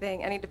for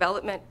anything, any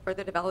development,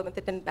 further development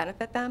that didn't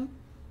benefit them?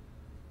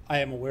 I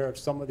am aware of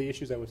some of the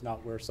issues. I was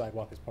not aware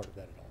sidewalk is part of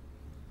that at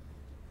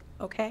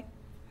all. Okay.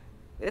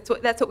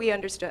 That's what we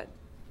understood.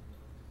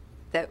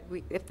 That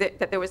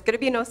that there was going to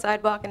be no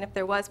sidewalk, and if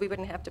there was, we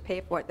wouldn't have to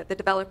pay for it, that the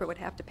developer would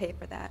have to pay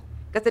for that,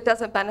 because it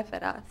doesn't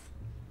benefit us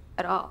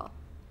at all.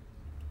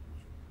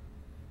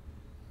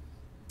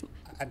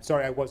 I'm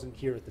sorry, I wasn't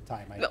here at the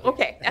time.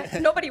 Okay,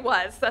 nobody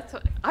was. That's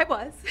what I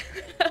was.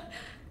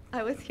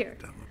 I was here,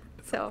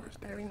 so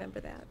I remember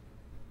that.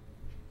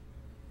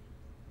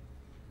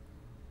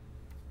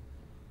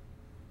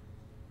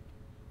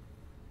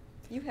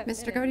 You have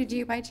Mr. Godey, do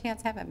you by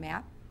chance have a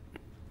map?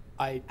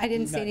 I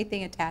didn't see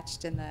anything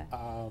attached in the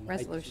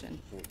resolution.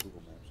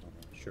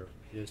 Sure.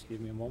 Just give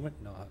me a moment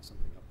and I'll have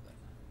something up then.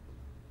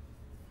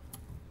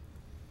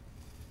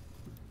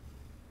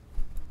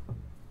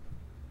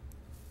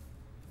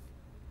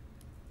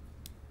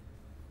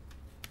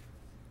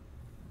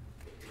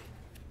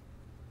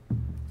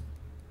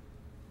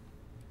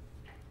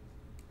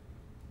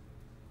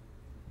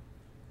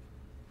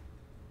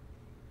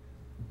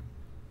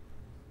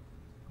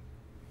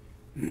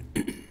 We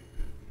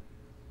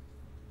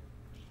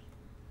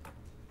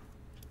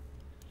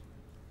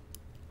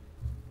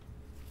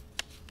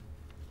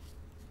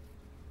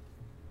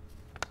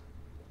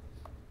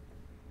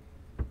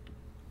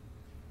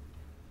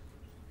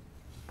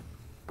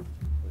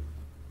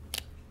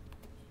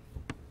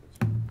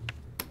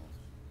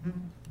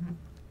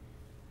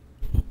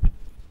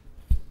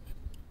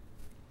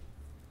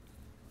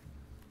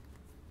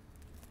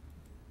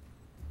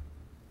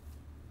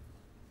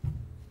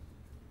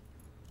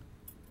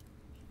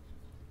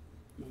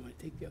might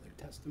take the other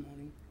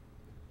testimony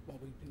while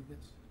we do this.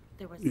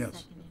 There was Yes. a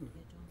second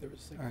individual. There was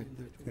a second All right.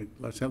 individual. Okay,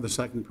 let's have the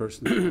second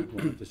person that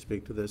wanted to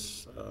speak to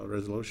this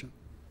resolution.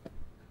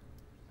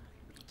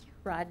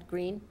 Rod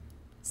Green.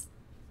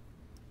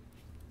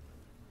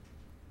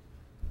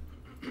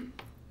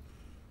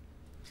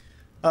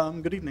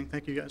 Good evening.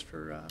 Thank you guys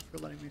for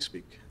letting me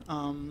speak.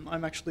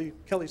 I'm actually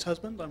Kelly's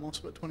husband. I'm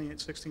also at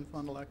 2816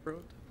 Fond du Lac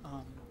Road.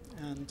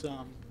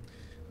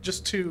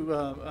 Just to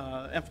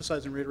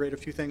emphasize and reiterate a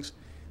few things,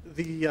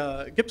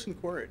 the Gibson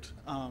Court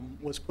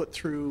was put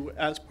through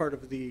as part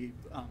of the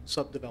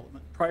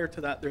subdevelopment. Prior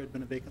to that, there had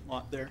been a vacant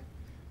lot there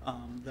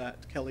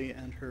that Kelly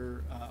and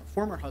her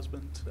former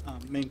husband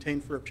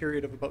maintained for a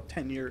period of about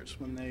 10 years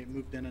when they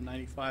moved in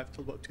 95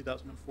 till about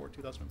 2004,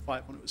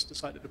 2005, when it was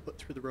decided to put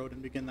through the road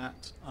and begin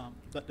that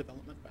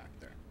development back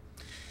there.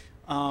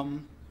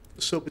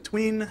 So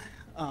between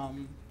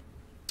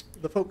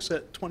the folks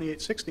at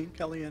 2816,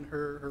 Kelly and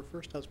her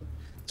first husband,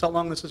 that's how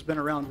long this has been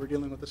around. We're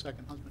dealing with the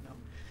second husband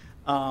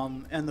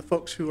now. And the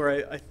folks who are,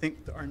 I think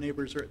our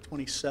neighbors are at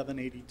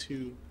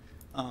 2782.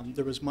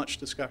 There was much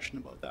discussion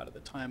about that at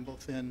the time,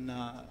 both in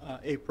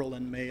April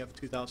and May of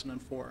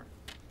 2004.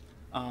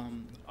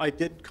 I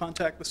did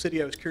contact the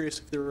city. I was curious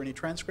if there were any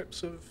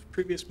transcripts of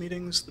previous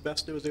meetings. The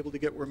best I was able to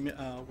get were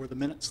the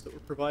minutes that were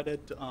provided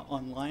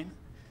online.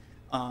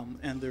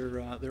 And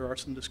there are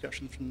some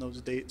discussions from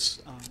those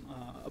dates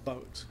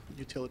about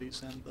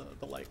utilities and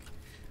the like.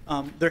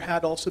 There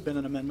had also been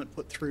an amendment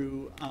put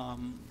through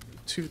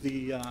to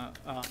the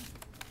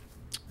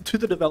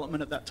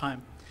development at that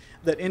time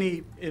that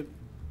any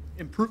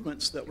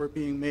improvements that were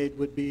being made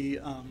would be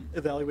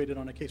evaluated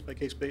on a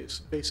case-by-case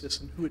basis,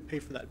 and who would pay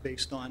for that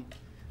based on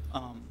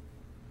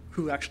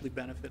who actually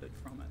benefited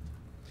from it.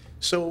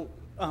 So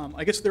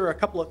I guess there are a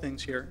couple of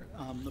things here.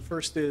 The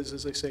first is,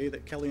 as I say,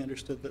 that Kelly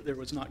understood that there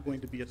was not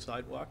going to be a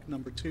sidewalk.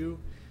 Number two,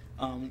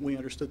 we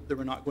understood that there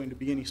were not going to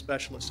be any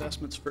special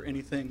assessments for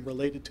anything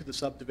related to the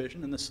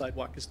subdivision, and the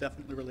sidewalk is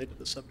definitely related to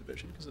the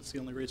subdivision because it's the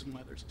only reason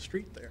why there's a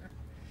street there.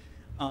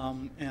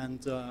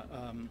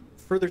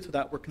 Further to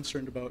that, we're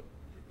concerned about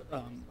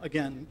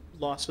again,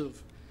 loss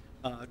of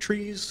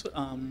trees.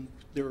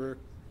 There were,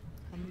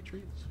 how many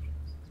trees?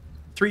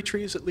 3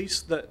 trees at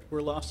least that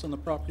were lost on the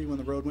property when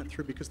the road went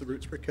through because the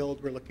roots were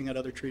killed. We're looking at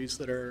other trees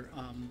that are,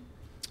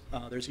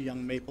 there's a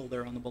young maple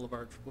there on the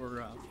boulevard,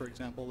 for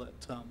example,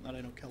 that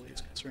I know Kelly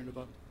is concerned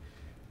about.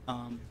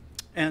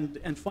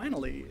 And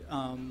finally,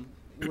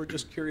 we're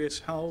just curious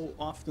how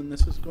often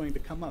this is going to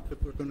come up,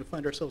 if we're going to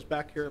find ourselves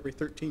back here every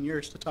 13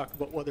 years to talk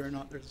about whether or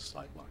not there's a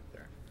sidewalk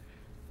there.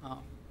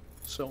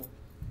 So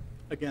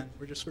again,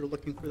 we're just sort of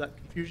looking for that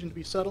confusion to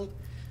be settled,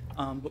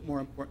 but more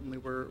importantly,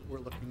 we're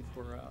looking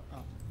for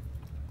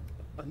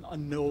a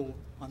no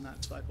on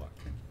that sidewalk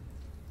thing.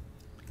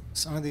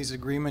 Some of these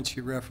agreements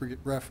you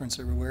reference,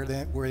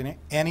 were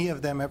any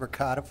of them ever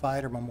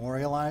codified or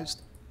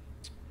memorialized?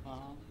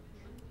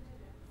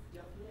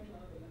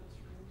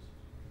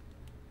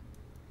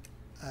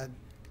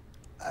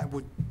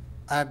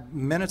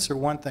 Minutes are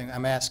one thing.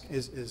 I'm asking,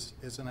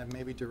 and I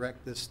maybe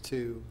direct this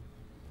to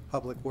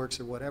Public Works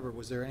or whatever,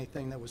 was there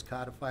anything that was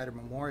codified or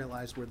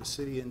memorialized where the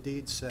city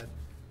indeed said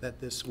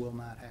that this will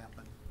not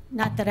happen?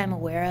 Not that I'm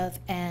aware of,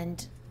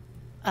 and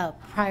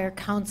prior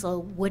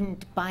council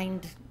wouldn't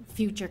bind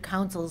future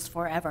councils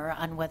forever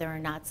on whether or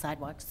not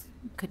sidewalks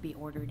could be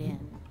ordered in.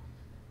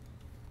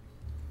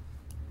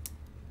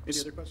 Any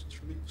other questions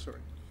for me? Sorry.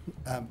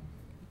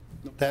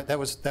 That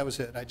was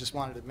it. I just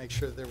wanted to make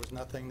sure there was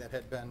nothing that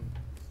had been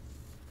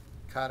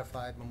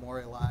codified,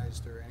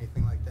 memorialized, or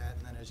anything like that.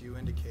 And then, as you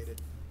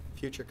indicated,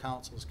 future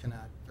councils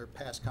cannot, or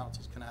past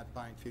councils cannot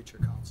bind future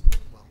councils as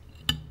well.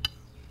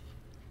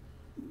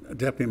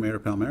 Deputy Mayor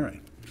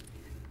Palmieri.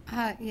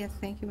 Yes,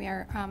 thank you,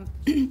 Mayor. I'm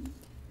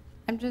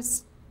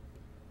just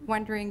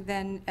wondering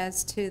then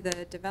as to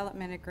the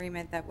development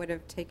agreement that would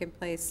have taken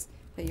place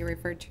that you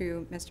referred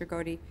to, Mr.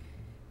 Godey.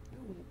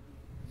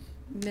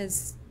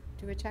 Ms.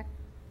 Duwachek,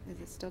 is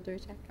it still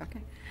Duwachek?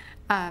 Okay.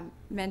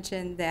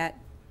 Mentioned that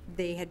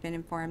they had been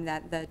informed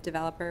that the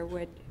developer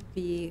would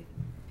be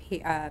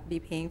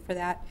paying for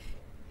that.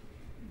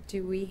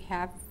 Do we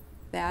have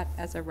that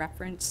as a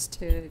reference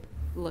to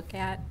look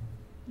at,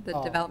 the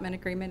development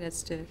agreement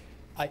as to?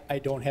 I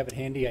don't have it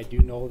handy. I do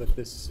know that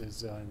this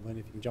is, Lynn,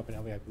 if you can jump in,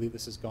 I believe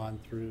this has gone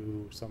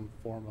through some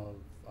form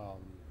of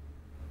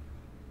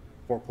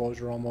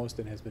foreclosure almost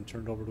and has been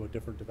turned over to a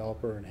different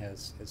developer and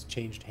has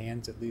changed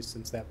hands at least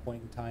since that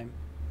point in time.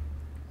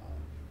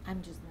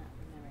 I'm just not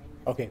remembering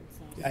Okay.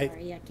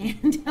 Sorry, I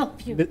can't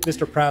help you.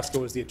 Mr.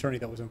 Prasko was the attorney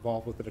that was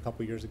involved with it a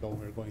couple years ago when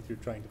we were going through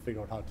trying to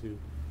figure out how to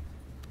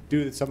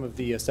do some of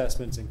the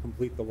assessments and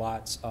complete the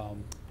lots.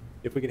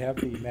 If we could have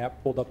the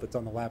map pulled up that's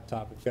on the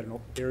laptop, we've got an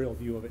aerial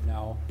view of it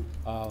now.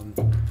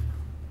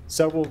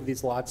 Several of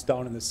these lots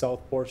down in the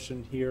south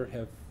portion here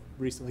have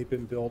recently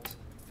been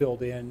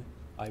filled in.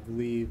 I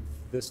believe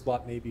this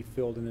lot may be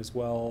filled in as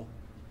well,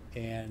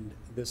 and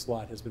this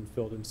lot has been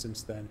filled in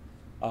since then.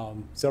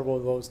 Several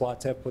of those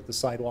lots have put the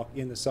sidewalk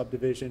in the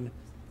subdivision.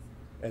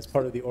 As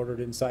part of the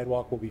ordered-in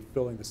sidewalk, we'll be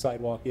filling the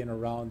sidewalk in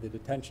around the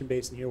detention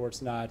basin here where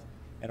it's not,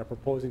 and are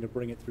proposing to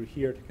bring it through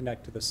here to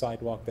connect to the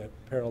sidewalk that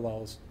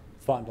parallels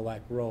Fond du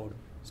Lac Road,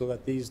 so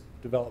that these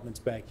developments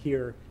back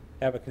here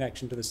have a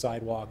connection to the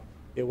sidewalk.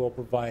 It will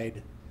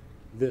provide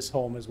this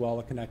home as well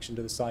a connection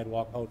to the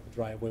sidewalk out the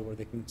driveway where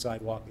they can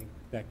sidewalk and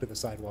connect to the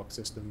sidewalk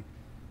system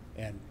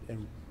and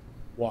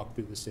walk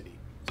through the city.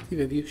 Steve,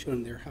 have you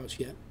shown their house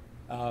yet?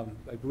 I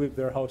believe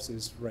their house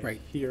is right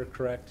Right. here,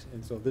 correct?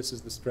 And so this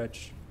is the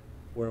stretch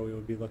where we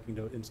would be looking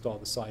to install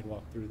the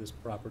sidewalk through this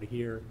property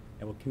here,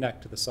 and will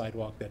connect to the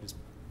sidewalk that is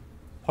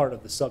part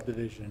of the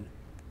subdivision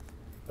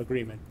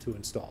agreement to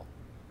install.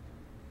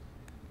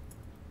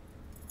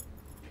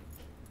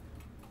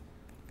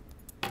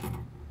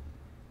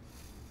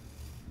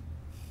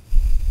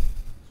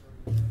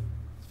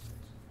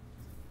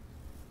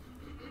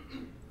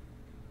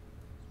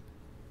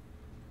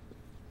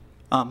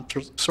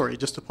 Sorry,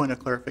 just a point of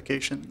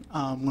clarification.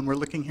 When we're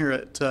looking here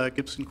at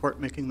Gibson Court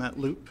making that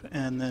loop,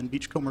 and then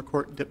Beachcomber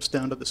Court dips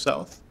down to the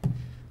south,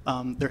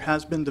 there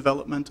has been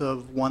development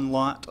of one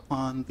lot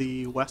on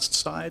the west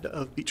side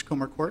of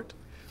Beachcomber Court,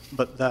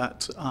 but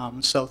that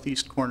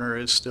southeast corner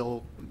is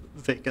still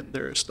vacant.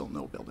 There is still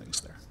no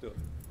buildings there.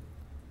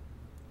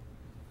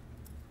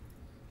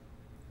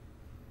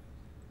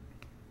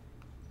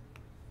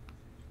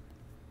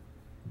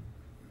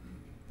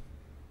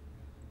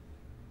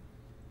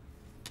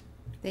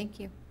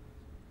 Thank you.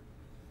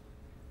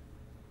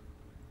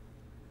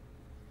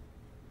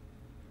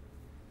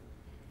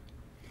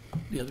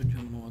 The other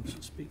gentleman wants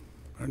to speak.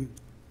 Pardon?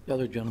 The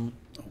other gentleman.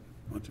 Oh,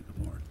 why don't you come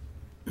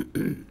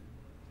forward?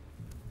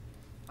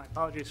 My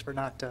apologies for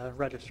not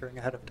registering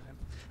ahead of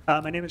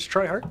time. My name is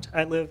Troy Hart.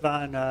 I live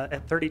on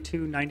at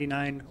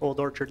 3299 Old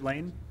Orchard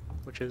Lane,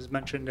 which is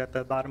mentioned at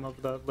the bottom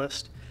of the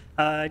list.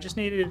 I just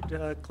needed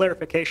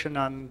clarification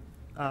on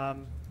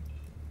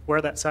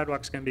where that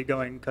sidewalk's going to be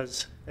going,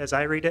 because as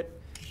I read it,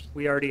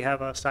 we already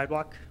have a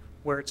sidewalk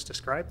where it's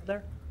described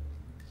there.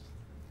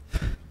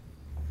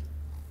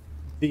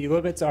 The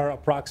limits are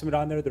approximate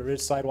on there. There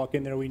is sidewalk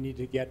in there we need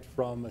to get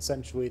from,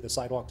 essentially, the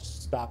sidewalk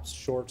stops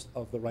short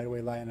of the right-of-way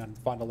line on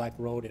Fond du Lac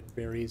Road. It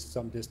varies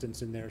some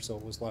distance in there, so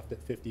it was left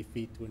at 50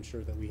 feet to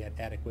ensure that we had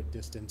adequate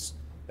distance,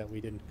 that we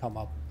didn't come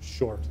up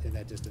short in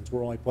that distance.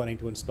 We're only planning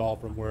to install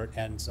from where it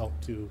ends out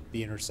to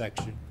the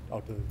intersection,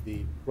 out to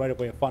the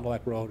right-of-way of Fond du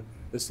Lac Road.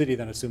 The city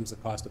then assumes the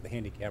cost of the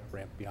handicap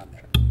ramp beyond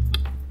there.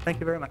 Thank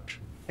you very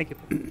much. Thank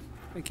you.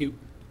 Thank you.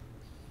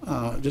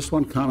 Just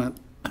one comment.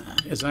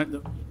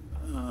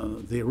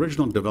 The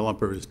original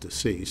developer is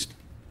deceased.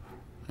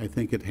 I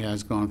think it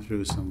has gone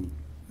through some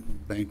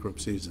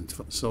bankruptcies and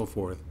so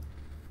forth.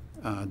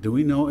 Do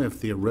we know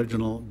if the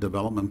original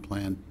development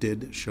plan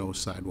did show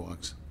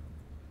sidewalks?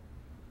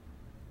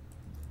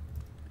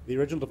 The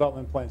original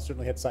development plan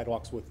certainly had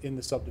sidewalks within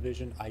the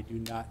subdivision. I do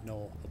not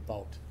know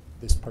about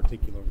this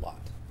particular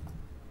lot.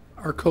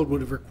 Our code would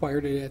have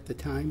required it at the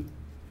time.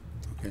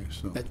 Okay,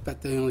 so. That's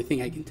about the only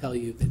thing I can tell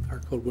you, that our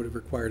code would have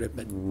required it,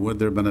 but Would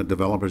there have been a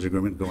developer's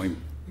agreement going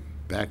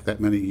back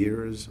that many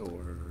years,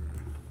 or?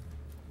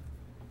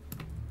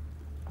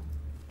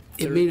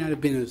 it may not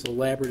have been as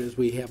elaborate as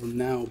we have them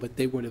now, but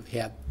they would have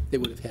had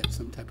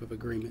some type of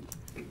agreement.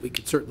 We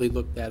could certainly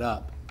look that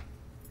up.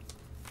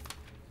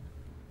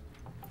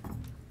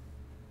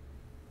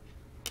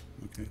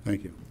 Okay,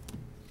 thank you.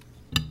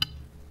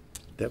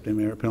 Deputy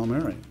Mayor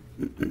Palmieri.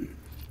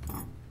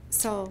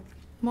 So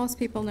most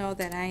people know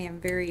that I am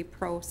very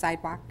pro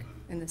sidewalk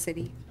in the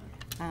city,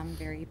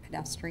 very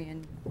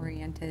pedestrian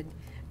oriented.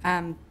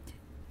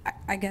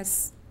 I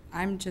guess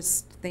I'm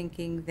just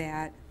thinking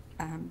that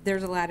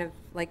there's a lot of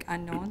like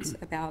unknowns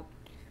about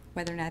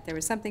whether or not there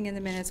was something in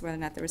the minutes, whether or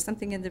not there was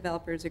something in the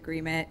developer's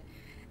agreement.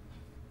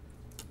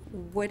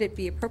 Would it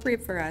be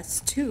appropriate for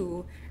us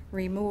to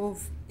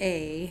remove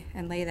A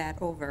and lay that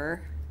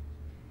over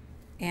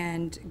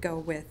and go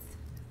with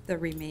the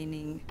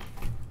remaining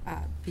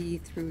B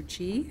through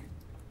G?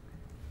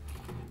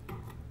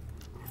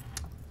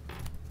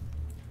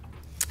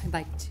 I'd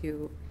like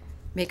to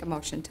make a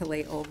motion to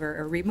lay over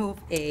or remove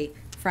A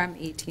from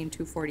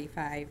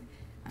 18245.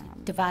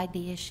 Divide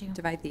the issue?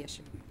 Divide the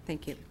issue.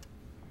 Thank you.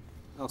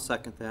 I'll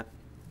second that.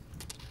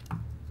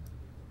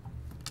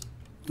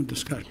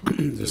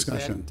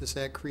 Discussion. Does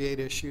that create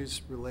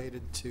issues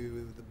related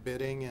to the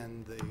bidding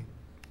and the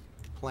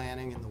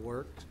planning and the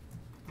work?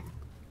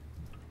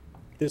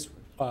 This,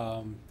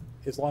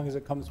 as long as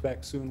it comes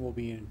back soon, will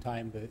be in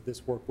time.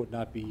 This work would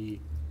not be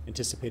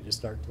anticipated to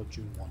start until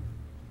June 1.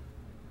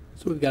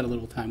 So we've got a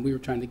little time. We were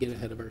trying to get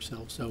ahead of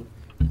ourselves, so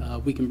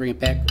we can bring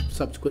it back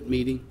subsequent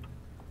meeting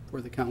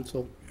for the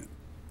council. Can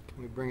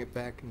we bring it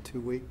back in 2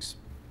 weeks?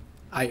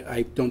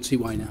 I don't see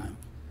why not.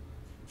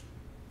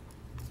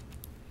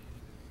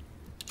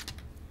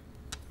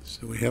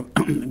 So we have,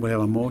 we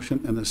have a motion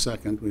and a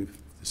second. We've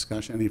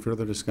discussed, any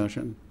further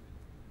discussion?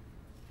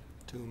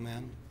 To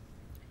amend?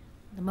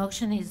 The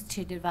motion is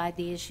to divide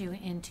the issue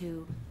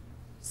into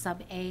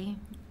sub A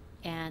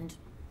and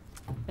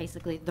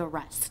basically the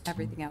rest.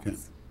 Everything else. Okay.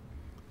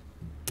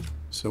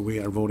 So we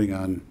are voting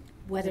on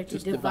Whether to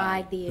Just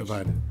divide the issue.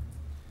 divided.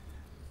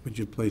 Would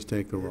you please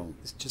take the roll?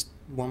 It's just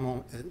one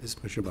moment, is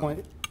Mr. Bell.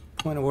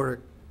 point of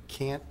order,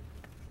 can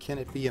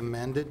it be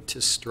amended to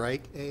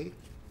strike A?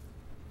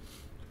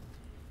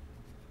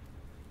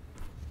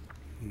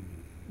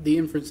 The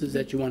inference is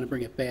that you want to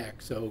bring it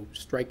back, so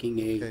striking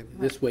A, Okay.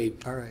 this way,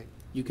 All right.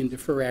 you can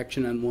defer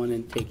action on one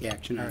and take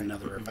action on All right.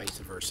 another, or vice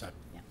versa.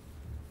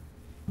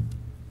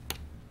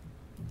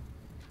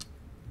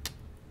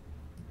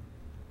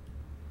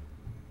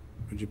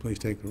 Would you please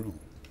take the roll?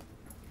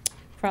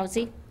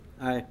 Frauzy,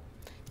 Aye.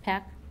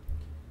 Pack,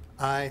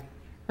 Aye.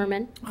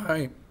 Herman,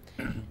 Aye.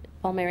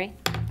 Palmieri,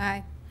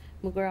 Aye.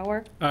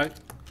 Mugrower, Aye.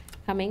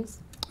 Cummings,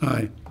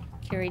 Aye.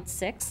 carried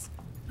 6.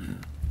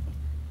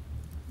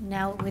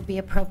 Now it would be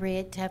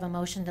appropriate to have a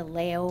motion to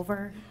lay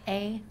over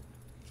A.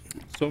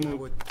 So I moved.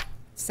 would,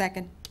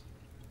 Second.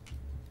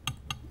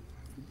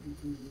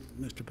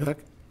 Mr. Peck?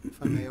 if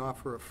I may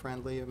offer a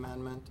friendly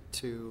amendment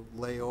to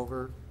lay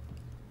over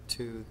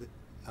to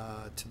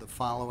the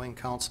following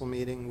council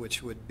meeting,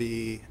 which would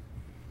be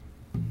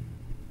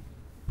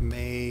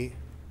May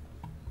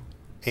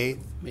 8th.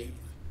 May.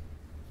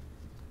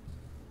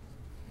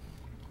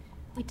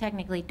 We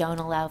technically don't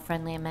allow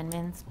friendly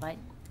amendments, but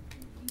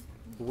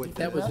Would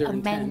That was we'll their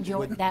amend intent.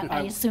 your, that,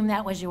 I assume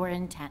that was your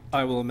intent.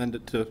 I will amend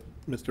it to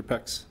Mr.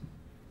 Peck's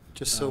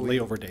Just so we.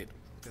 layover date.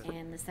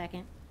 And the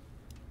second?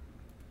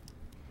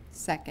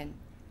 Second.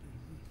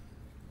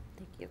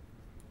 Thank you.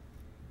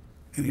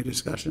 Any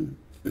discussion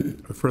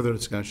or further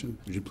discussion?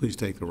 Would you please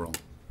take the roll?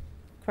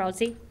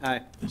 Frauzy,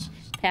 Aye.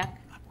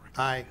 Pack,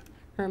 Aye.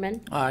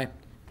 Herman, Aye.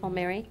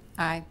 Palmieri,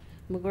 Aye.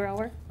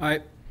 Mugrower,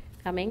 Aye.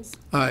 Cummings,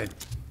 Aye.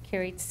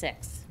 carried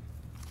 6.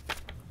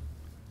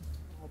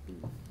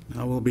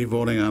 Now we'll be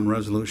voting on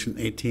Resolution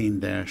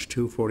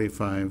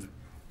 18-245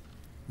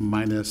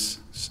 minus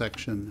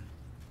Section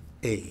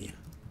A.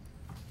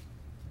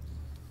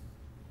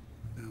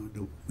 Now,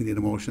 do we need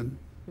a motion?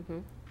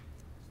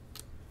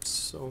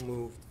 So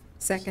moved.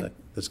 Second.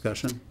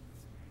 Discussion?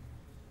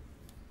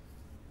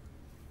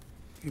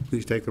 Can you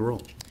please take the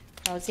roll?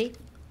 Frauzy,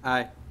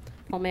 Aye.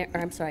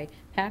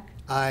 Pack,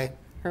 Aye.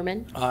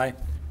 Herman, Aye.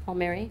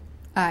 Palmieri,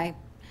 Aye.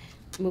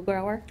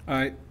 Mugrower,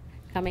 Aye.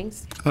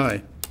 Cummings,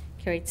 Aye.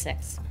 carried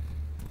 6.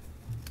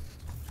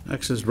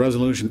 Next is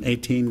Resolution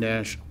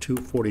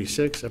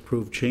 18-246,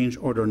 approve change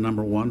order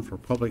number 1 for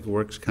Public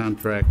Works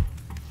contract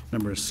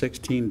number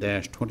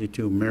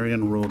 16-22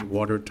 Marion Road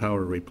Water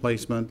Tower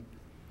Replacement,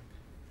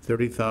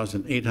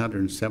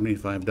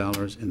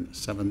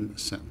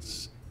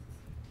 $30,875.07.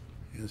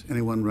 Is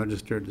anyone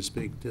registered to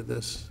speak to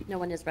this? No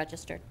one is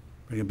registered.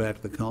 Bring it back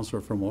to the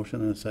councilor for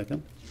motion in a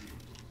second.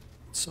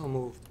 So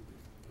moved.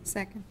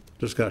 Second.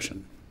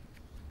 Discussion.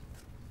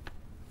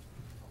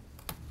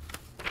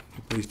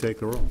 Please take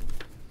the roll.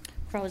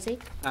 Frauzy,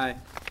 Aye.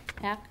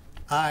 Pack,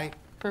 Aye.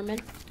 Herman,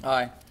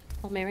 Aye.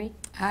 Palmieri,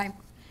 Aye.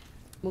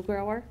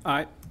 Mugrower,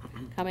 Aye.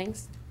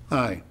 Cummings,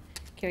 Aye.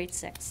 carried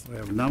 6. We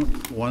have now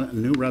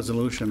one new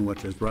resolution,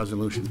 which is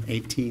Resolution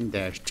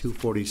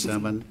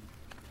 18-247,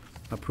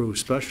 approve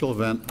special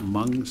event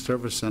Hmong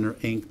Service Center,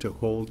 Inc. to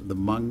hold the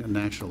Hmong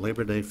National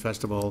Labor Day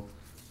Festival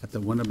at the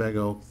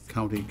Winnebago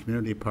County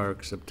Community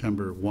Park,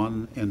 September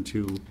 1 and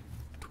 2,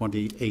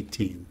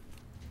 2018.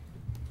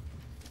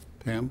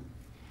 Pam?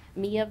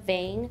 Mia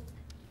Vang,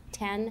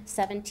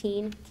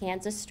 1017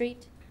 Kansas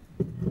Street.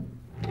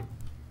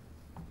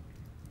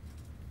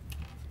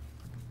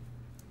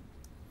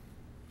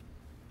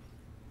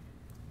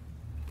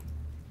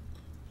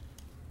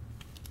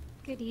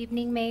 Good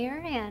evening,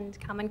 Mayor and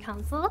Common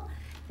Council.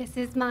 This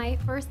is my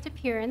first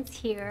appearance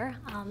here.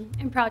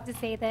 I'm proud to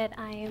say that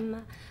I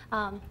am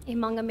a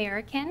Hmong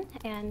American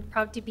and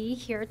proud to be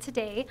here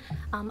today.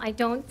 I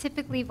don't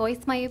typically voice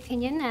my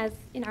opinion, as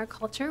in our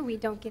culture we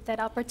don't get that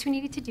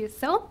opportunity to do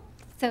so.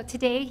 So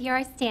today, here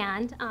I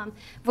stand,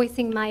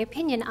 voicing my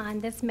opinion on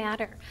this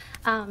matter.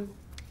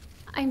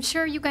 I'm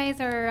sure you guys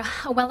are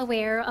well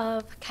aware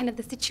of kind of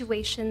the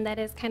situation that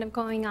is kind of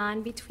going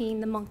on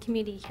between the Hmong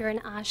community here in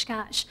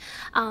Oshkosh.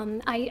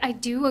 I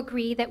do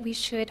agree that we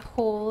should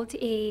hold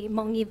a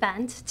Hmong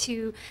event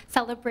to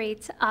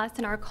celebrate us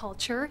and our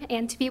culture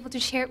and to be able to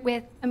share it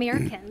with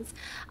Americans.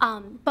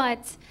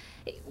 But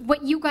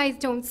what you guys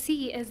don't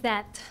see is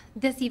that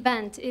this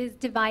event is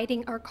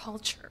dividing our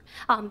culture,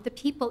 the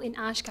people in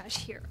Oshkosh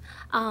here.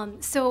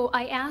 So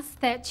I ask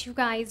that you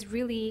guys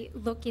really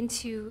look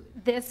into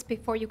this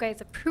before you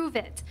guys approve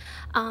it,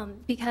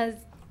 because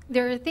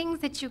there are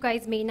things that you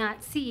guys may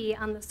not see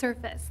on the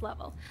surface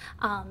level.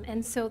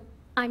 And so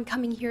I'm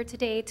coming here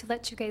today to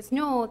let you guys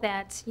know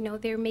that, you know,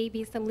 there may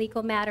be some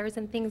legal matters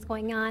and things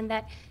going on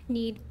that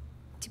need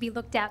to be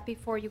looked at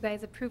before you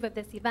guys approve of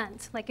this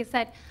event. Like I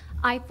said,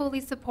 I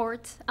fully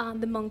support the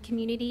Hmong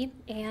community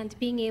and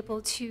being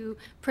able to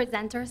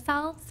present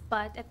ourselves,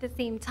 but at the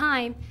same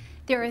time,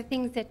 there are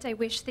things that I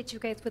wish that you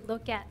guys would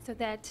look at so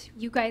that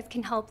you guys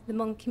can help the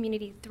Hmong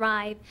community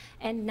thrive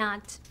and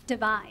not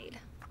divide.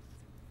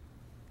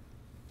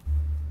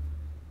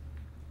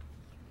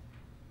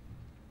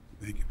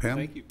 Thank you, Pam.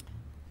 Thank you.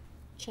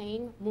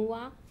 Chang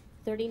Mua,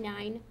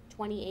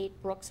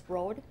 3928 Brooks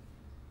Road.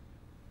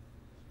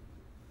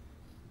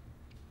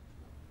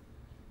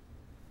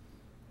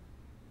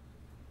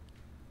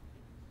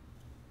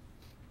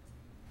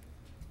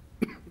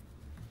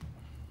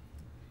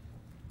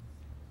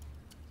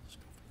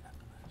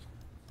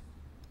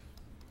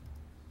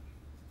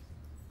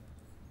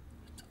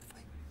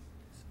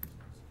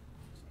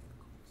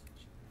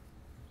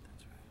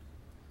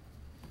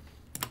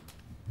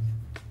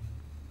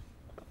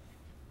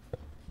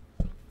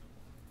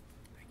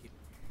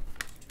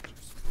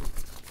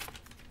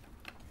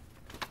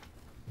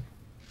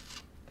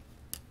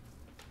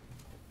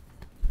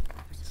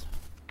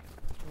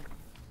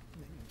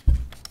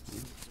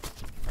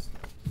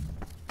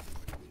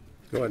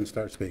 Go ahead and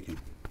start speaking.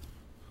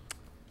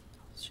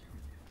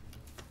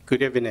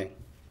 Good evening.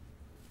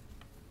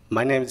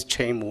 My name is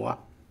Chang Mua.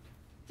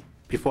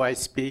 Before I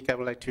speak, I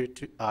would like to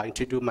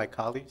introduce my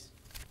colleagues.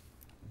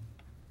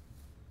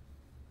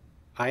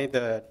 I'm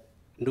the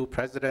new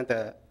president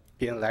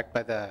being elected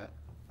by the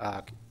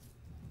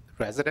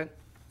resident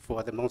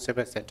for the Hmong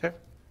Service Center.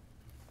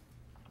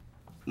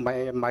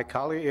 My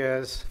colleague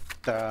is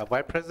the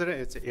vice president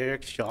is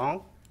Eric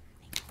Xiong.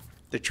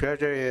 The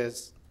treasurer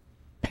is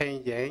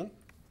Peng Yang.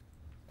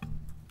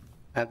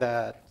 And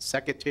the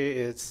secretary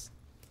is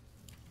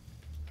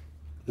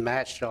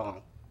Matt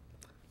Xiong.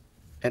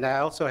 And I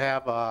also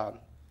have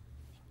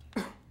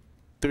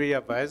 3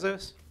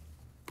 advisors.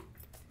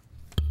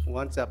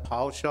 One's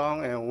Paul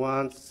Xiong and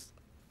one's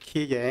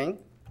Ki Yang.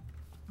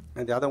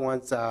 And the other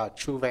one's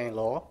Chu Van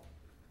Lo.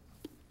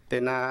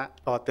 They're not,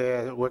 or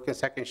they're working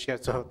second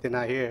shift, so they're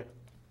not here.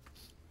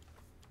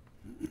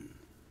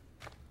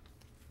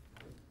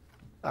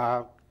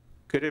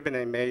 Good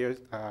evening, Mayor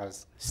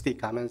Steve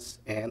Cummins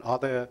and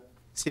other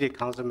City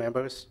Council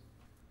members.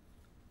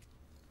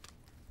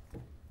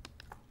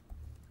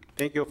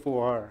 Thank you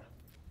for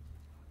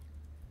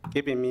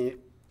giving me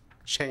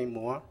Shane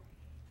Moore,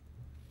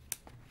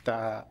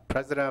 the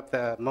president of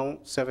the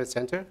Hmong Service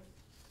Center.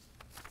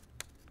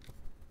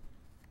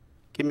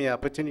 Give me an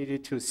opportunity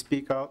to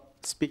speak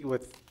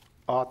with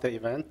all the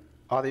event,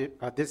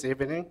 this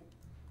evening,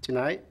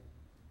 tonight.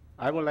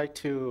 I would like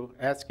to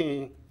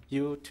asking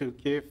you to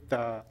give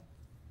the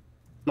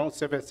Hmong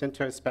Service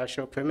Center a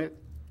special permit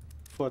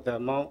for the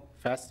Hmong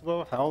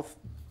Festival,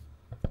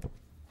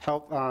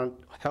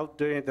 held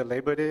during the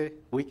Labor Day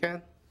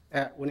weekend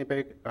at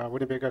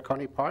Winnebago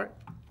County Park.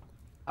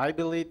 I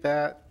believe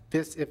that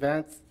this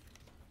event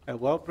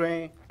will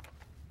bring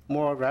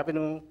more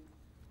revenue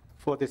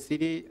for the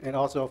city and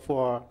also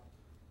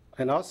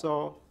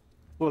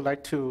would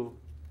like to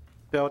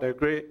build a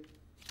great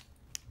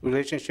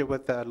relationship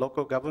with the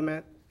local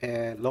government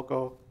and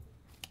local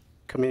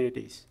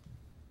communities.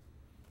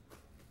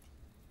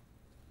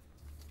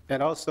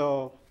 And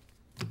also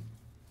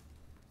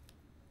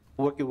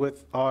working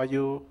with all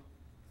you,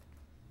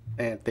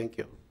 and thank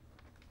you.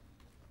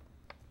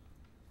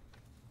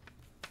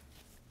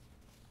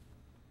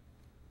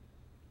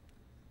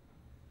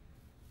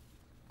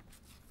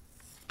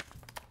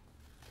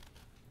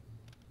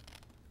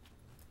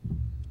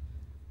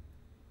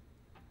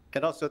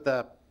 And also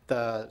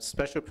the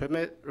special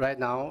permit right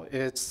now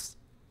is,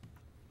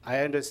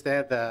 I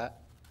understand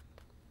that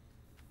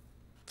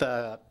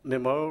the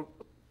memorial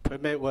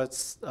permit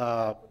was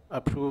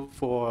approved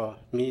for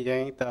Mi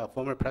Yang, the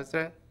former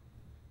president.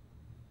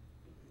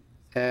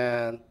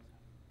 And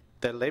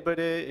the Labor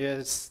Day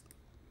is,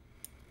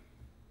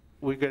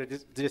 we're going to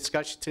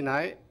discuss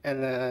tonight,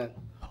 and then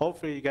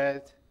hopefully you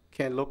guys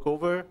can look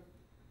over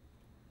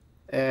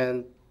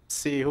and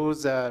see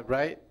who's the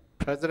right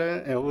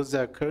president and who's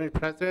the current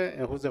president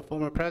and who's the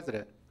former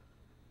president.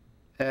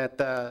 And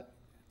the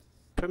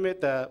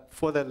permit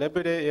for the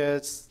Labor Day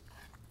is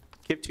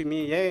give to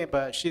Mi Yang,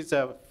 but she's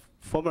a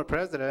former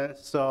president,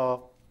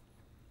 so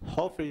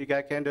hopefully you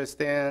guys can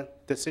understand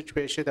the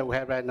situation that we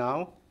have right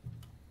now.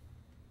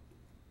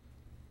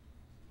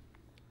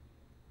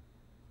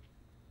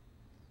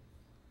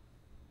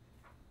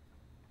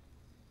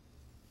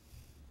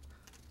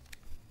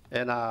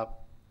 And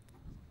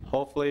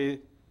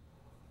hopefully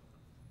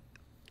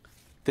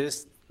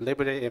this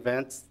Labor Day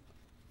event,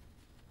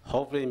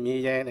 hopefully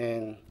Mi Yang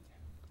and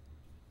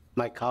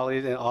my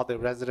colleagues and all the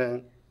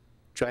residents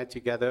join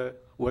together,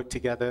 work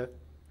together,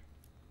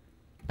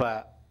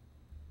 but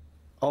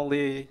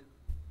only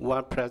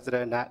one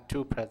president, not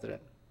 2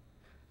 presidents.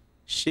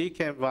 She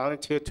can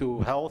volunteer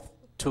to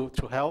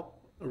help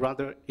run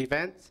the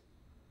event.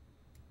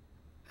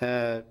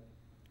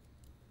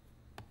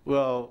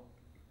 Will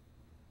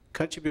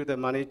contribute the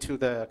money to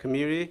the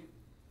community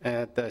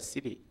and the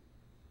city.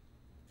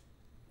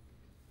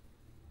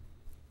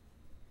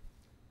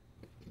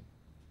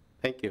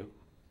 Thank you.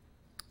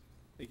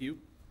 Thank you.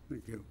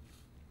 Thank you.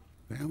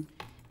 Pam?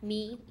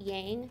 Mi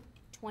Yang,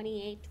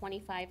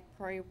 2825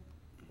 Prairie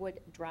Wood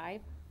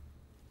Drive.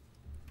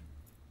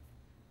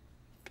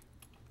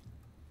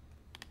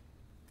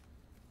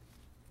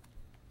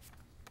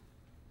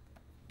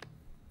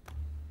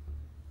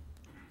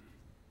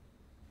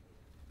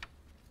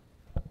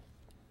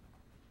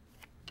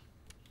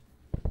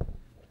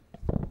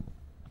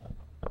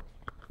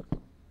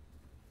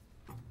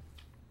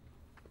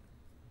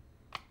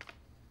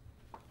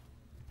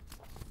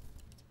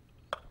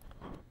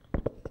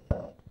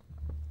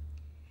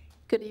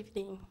 Good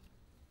evening.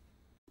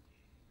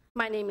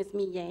 My name is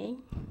Mi Yang.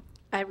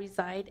 I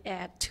reside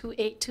at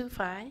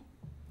 2825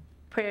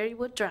 Prairie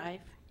Wood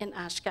Drive in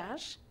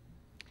Oshkosh.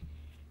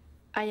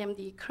 I am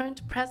the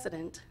current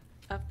president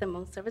of the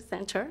Hmong Service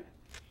Center,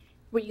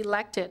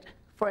 re-elected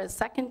for a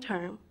second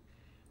term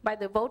by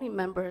the voting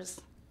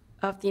members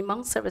of the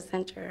Hmong Service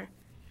Center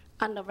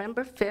on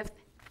November 5th,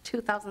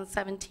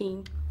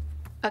 2017,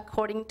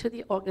 according to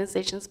the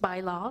organization's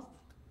bylaws.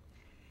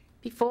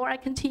 Before I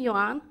continue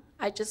on,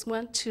 I just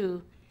want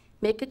to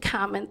make a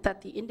comment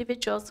that the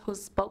individuals who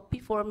spoke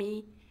before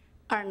me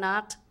are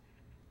not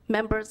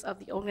members of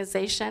the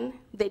organization.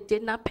 They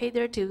did not pay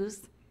their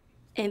dues,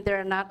 and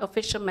they're not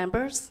official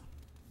members.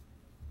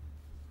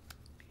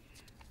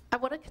 I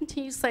want to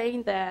continue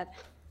saying that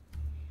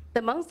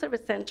the Hmong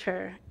Service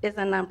Center is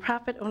a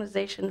nonprofit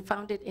organization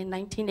founded in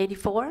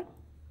 1984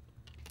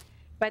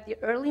 by the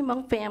early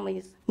Hmong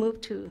families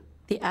moved to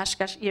the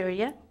Oshkosh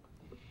area,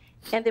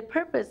 and the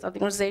purpose of the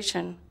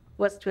organization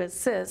was to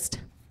assist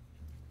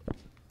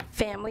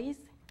families,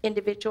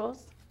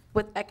 individuals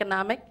with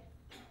economic,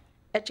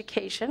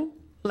 education,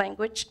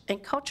 language,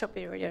 and cultural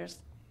barriers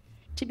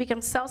to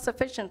become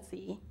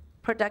self-sufficiency,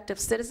 productive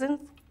citizens,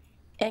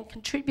 and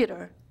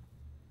contributor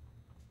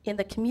in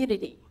the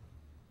community.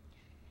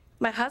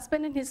 My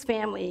husband and his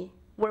family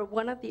were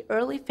one of the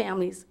early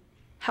families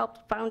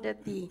helped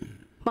founded the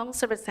Hmong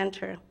Service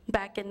Center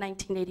back in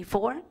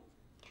 1984,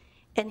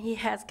 and he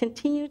has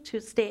continued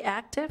to stay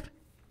active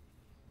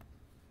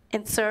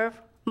and serve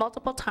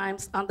multiple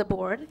times on the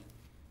board.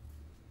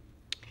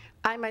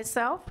 I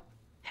myself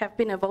have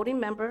been a voting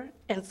member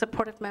and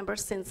supportive member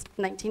since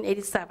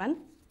 1987.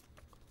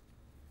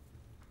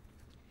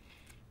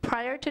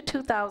 Prior to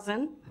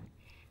 2000,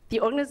 the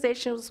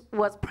organization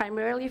was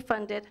primarily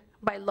funded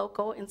by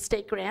local and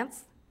state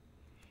grants.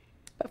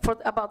 But for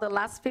about the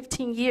last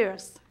 15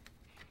 years,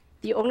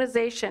 the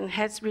organization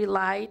has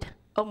relied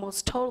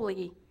almost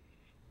totally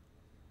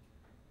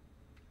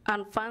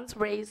on funds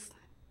raised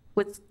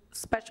with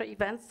special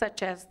events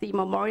such as the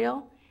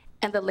Memorial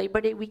and the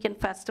Labor Day weekend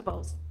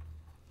festivals.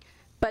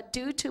 But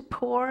due to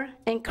poor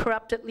and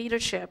corrupted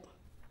leadership,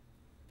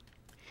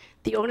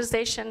 the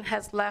organization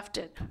has left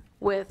it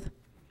with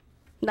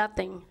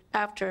nothing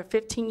after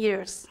 15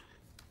 years.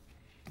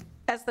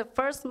 As the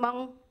first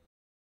Hmong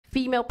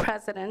female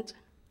president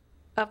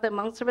of the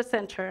Hmong Service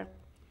Center,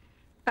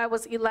 I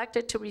was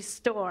elected to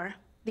restore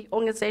the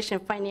organization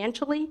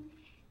financially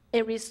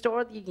and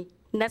restore the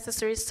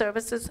necessary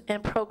services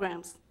and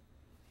programs.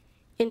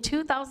 In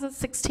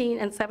 2016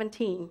 and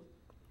 17,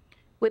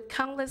 with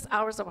countless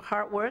hours of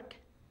hard work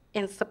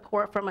and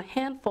support from a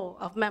handful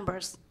of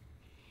members,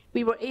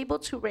 we were able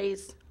to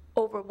raise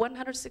over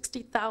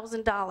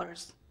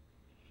 $160,000.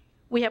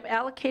 We have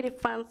allocated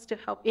funds to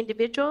help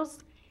individuals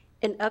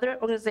and other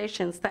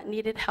organizations that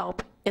needed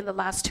help in the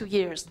last 2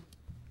 years.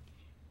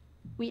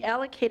 We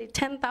allocated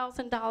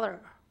 $10,000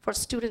 for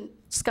student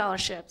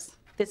scholarships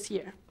this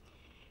year.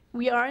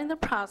 We are in the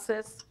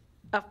process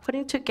of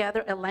putting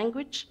together a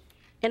language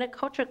and a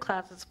culture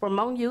classes for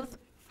Hmong youth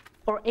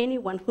or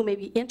anyone who may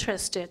be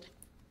interested.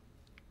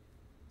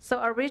 So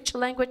our rich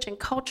language and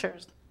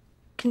cultures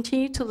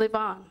continue to live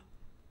on.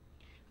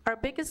 Our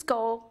biggest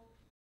goal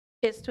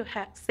is to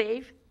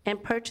save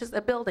and purchase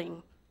a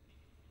building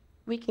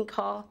we can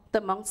call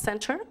the Hmong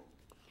Center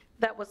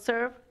that will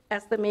serve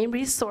as the main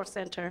resource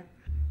center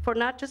for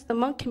not just the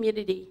Hmong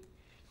community,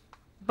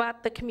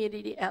 but the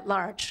community at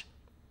large.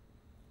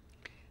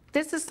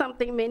 This is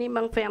something many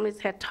Hmong families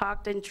had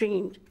talked and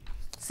dreamed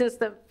since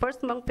the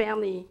first Hmong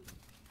family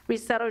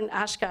resettled in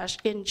Oshkosh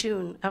in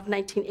June of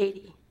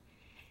 1980.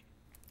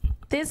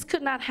 This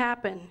could not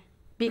happen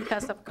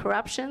because of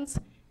corruptions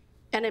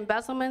and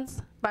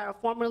embezzlements by our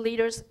former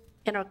leaders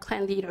and our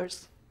clan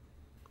leaders.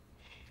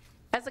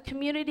 As a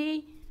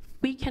community,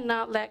 we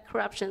cannot let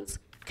corruptions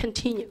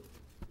continue.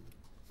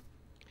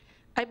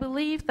 I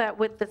believe that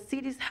with the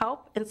city's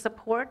help and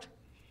support,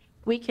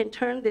 we can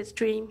turn this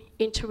dream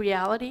into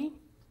reality.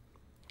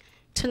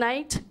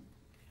 Tonight,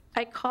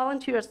 I call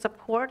into your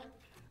support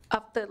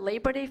of the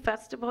Labor Day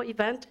Festival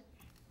event,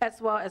 as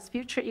well as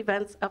future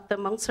events of the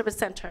Hmong Service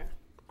Center.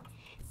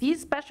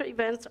 These special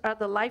events are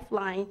the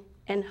lifeline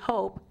and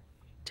hope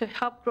to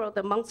help grow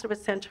the Hmong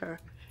Service Center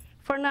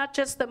for not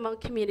just the Hmong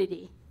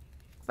community,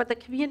 but the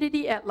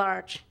community at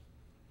large,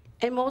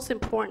 and most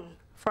important,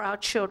 for our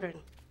children.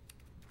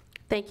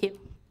 Thank you.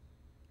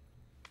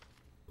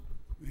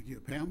 Thank you.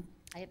 Pam?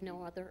 I have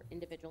no other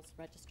individuals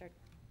registered.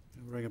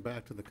 I'll bring it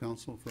back to the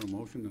council for a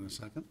motion in a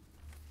second.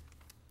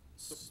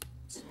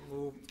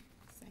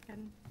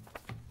 Second.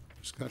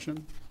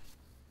 Discussion?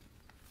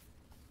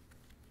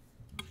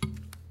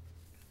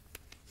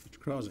 Mr.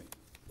 Krause?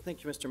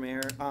 Thank you, Mr.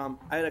 Mayor.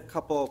 I had a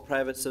couple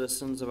private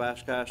citizens of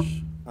Oshkosh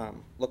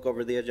look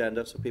over the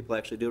agenda, so people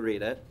actually do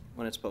read it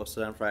when it's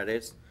posted on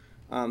Fridays.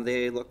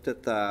 They looked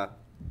at the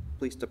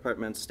police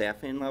department's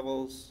staffing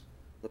levels,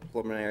 the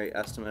preliminary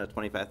estimate of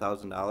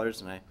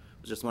 $25,000, and I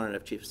was just wondering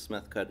if Chief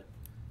Smith could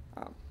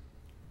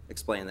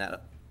explain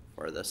that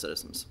for the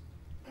citizens.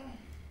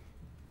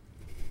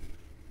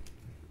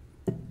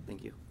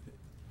 Thank you.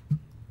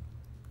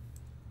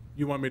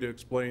 You want me to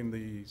explain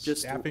the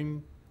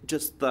staffing?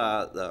 Just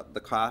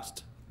the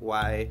cost,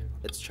 why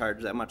it's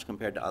charged that much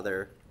compared to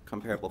other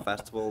comparable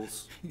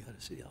festivals. You got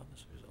to see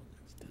officers out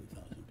there. It's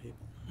 10,000 people.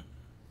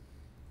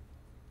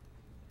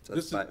 So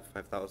it's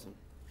 5,000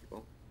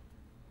 people.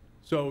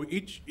 So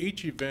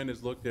each event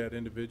is looked at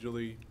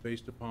individually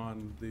based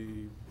upon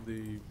the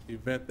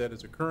event that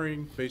is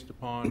occurring, based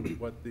upon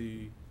what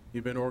the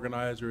event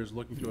organizer is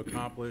looking to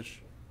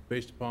accomplish,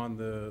 based upon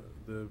the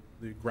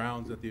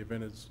grounds that the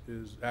event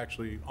is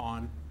actually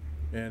on,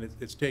 and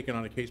it's taken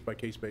on a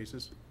case-by-case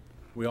basis.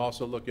 We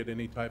also look at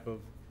any type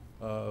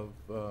of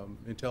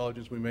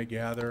intelligence we may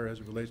gather as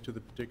it relates to the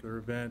particular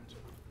event,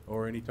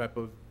 or any type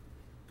of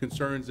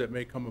concerns that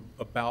may come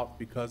about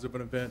because of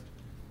an event,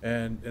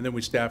 and then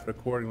we staff it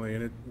accordingly,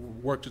 and it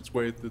works its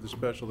way through the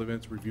Special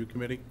Events Review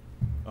Committee.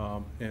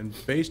 And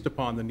based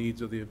upon the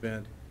needs of the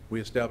event, we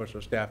establish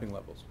our staffing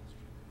levels.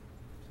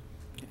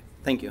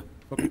 Thank you.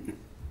 Okay.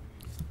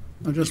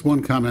 Just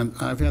one comment.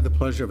 I've had the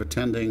pleasure of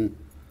attending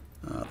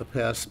the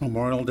past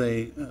Memorial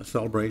Day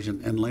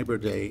celebration and Labor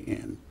Day,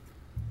 and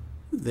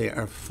they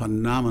are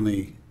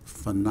phenomenally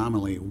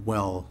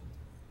well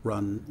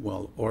run,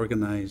 well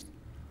organized.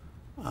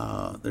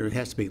 There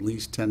has to be at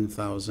least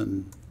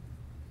 10,000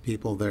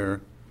 people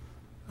there.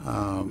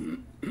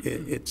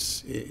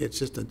 It's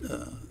just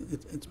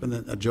it's been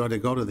a joy to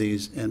go to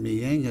these, and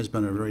Mi Yang has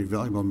been a very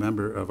valuable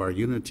member of our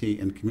Unity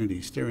and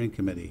Community Steering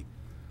Committee.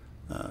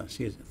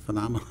 She has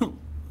phenomenal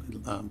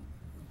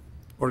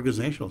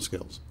organizational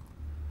skills.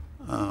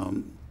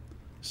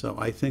 So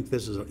I think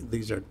these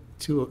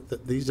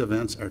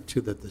events are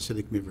two that the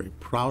city can be very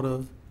proud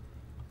of.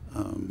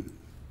 And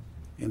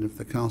if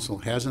the council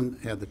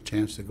hasn't had the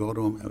chance to go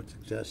to them, I would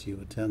suggest you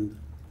attend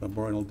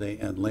Memorial Day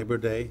and Labor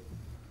Day.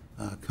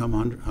 Come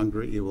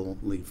hungry, you will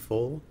leave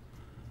full.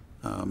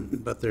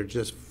 But they're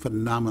just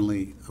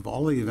phenomenally, of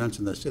all the events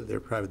in the city, they're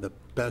probably the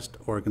best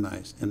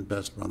organized and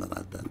best run that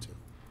I've been to.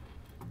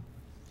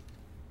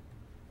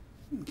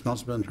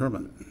 Councilman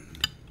Herman.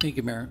 Thank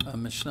you, Mayor.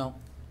 Ms. Snell.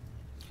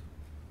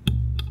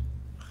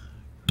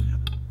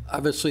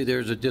 Obviously,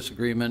 there's a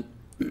disagreement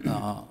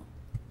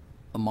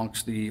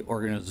amongst the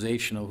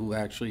organization of who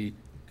actually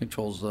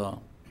controls the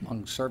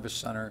Hmong Service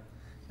Center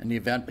and the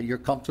event, but you're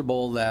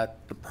comfortable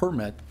that the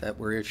permit that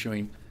we're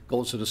issuing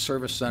goes to the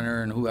service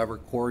center, and whoever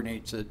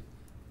coordinates it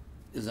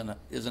isn't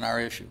our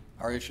issue.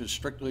 Our issue is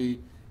strictly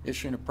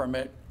issuing a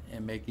permit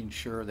and making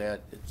sure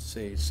that it's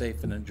a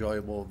safe and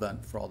enjoyable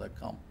event for all that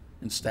come.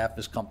 And staff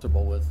is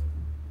comfortable with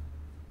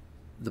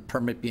the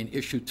permit being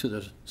issued to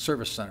the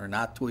service center,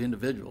 not to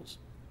individuals,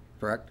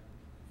 correct?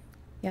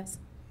 Yes.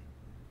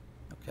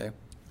 Okay.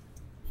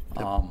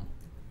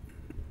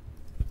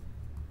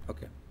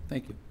 Okay,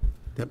 thank you.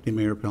 Deputy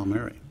Mayor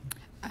Palmieri.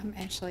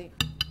 Actually,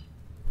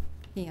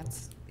 he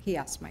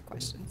asked my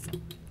question, so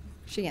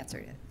she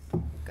answered it.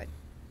 Good.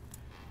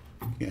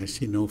 Okay, I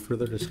see no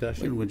further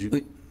discussion. Would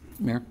you?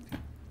 Mayor?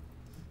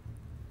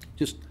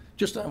 Just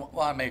I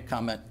want to make a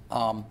comment.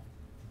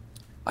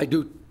 I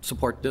do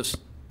support this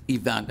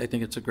event. I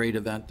think it's a great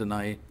event, and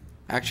I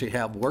actually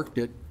have worked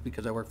it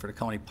because I work for the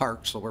county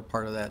park, so we're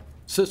part of that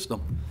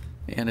system.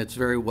 And it's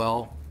very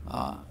well,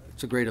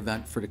 it's a great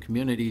event for the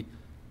community.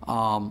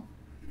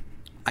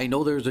 I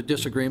know there's a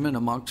disagreement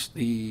amongst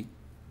the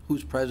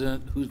who's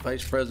president, who's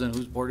vice president,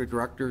 who's board of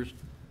directors,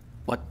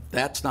 but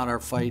that's not our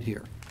fight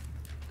here.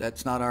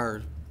 That's not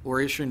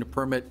we're issuing the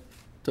permit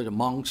to the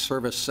Hmong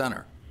Service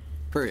Center,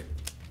 period.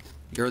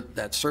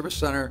 That service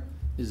center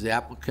is the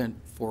applicant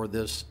for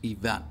this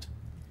event.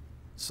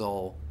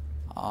 So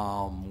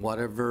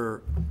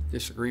whatever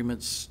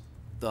disagreements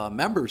the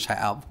members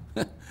have,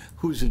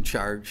 who's in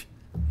charge,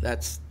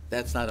 that's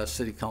not a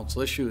city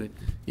council issue.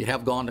 You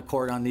have gone to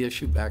court on the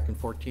issue back in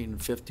 14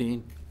 and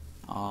 15,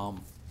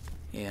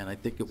 and I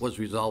think it was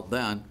resolved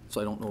then, so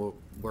I don't know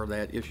where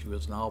that issue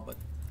is now, but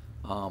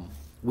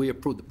we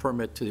approved the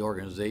permit to the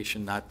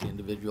organization, not the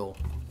individual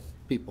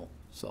people.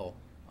 So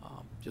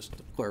just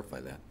to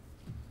clarify that.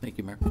 Thank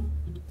you, Mayor.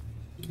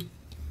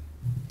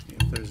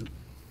 If there's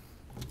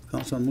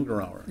Councilman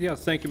Mugarauer.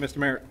 Yes, thank you, Mr.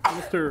 Mayor.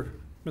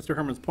 Mr.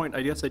 Herman's point,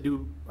 I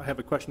have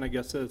a question, I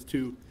guess, as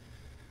to,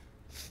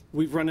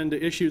 we've run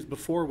into issues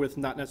before with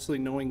not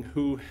necessarily knowing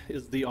who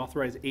is the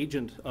authorized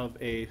agent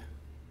of a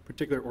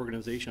particular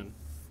organization.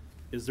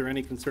 Is there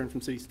any concern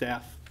from city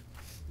staff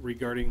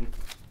regarding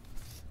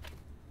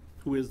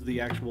who is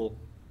the actual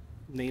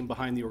name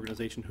behind the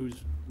organization, who's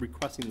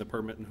requesting the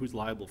permit and who's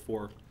liable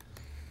for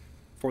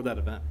that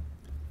event.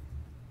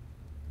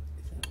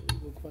 Is that a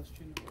legal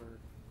question, or?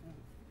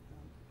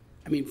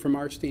 I mean, from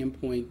our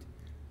standpoint,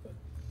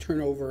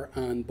 turnover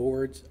on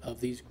boards of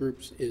these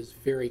groups is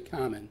very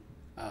common.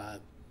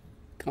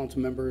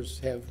 Council members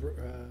have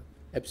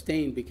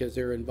abstained because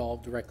they're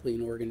involved directly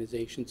in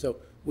organizations, so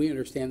we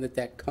understand that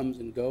that comes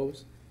and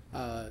goes.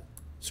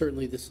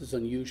 Certainly, this is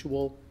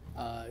unusual.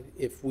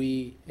 If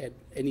we had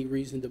any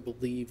reason to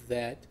believe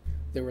that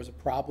there was a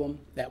problem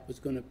that was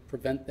going to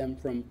prevent them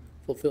from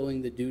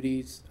fulfilling the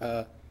duties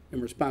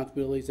and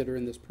responsibilities that are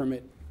in this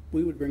permit,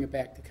 we would bring it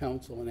back to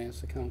council and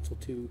ask the council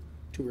to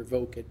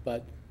revoke it.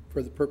 But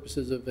for the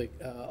purposes of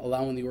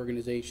allowing the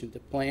organization to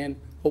plan,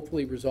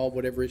 hopefully resolve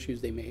whatever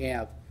issues they may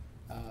have,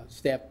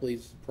 staff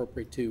believes it's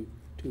appropriate to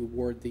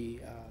award the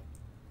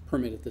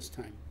permit at this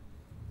time.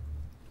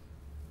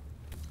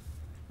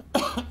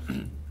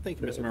 Thank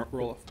you, Mr.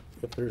 Roloff.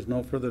 If there's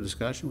no further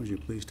discussion, would you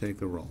please take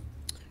the roll?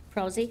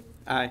 Frowzy.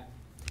 Aye.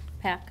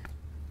 Pack.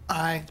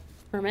 Aye.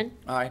 Herman.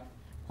 Aye.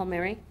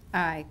 Palmieri.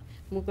 Aye.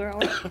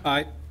 Mugrower.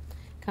 Aye.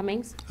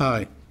 Cummings.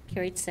 Aye.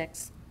 Carried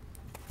 6.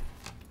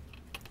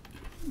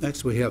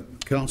 Next, we have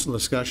council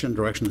discussion,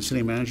 direction of the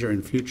city manager,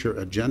 and future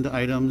agenda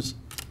items.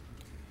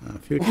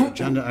 Future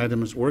agenda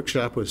items,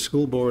 workshop with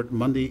school board,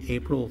 Monday,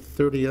 April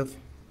 30th.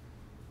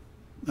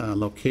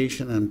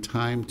 Location and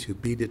time to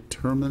be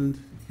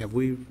determined. Have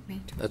we?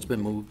 That's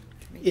been moved.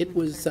 It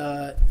was,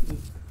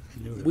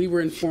 we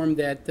were informed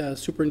that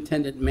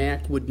Superintendent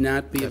Mack would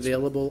not be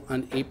available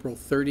on April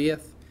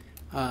 30th.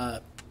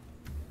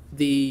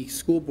 The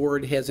school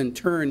board has in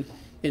turn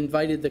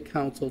invited the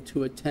council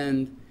to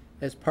attend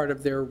as part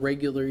of their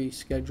regularly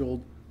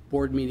scheduled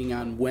board meeting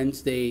on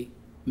Wednesday,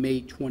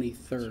 May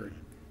 23rd.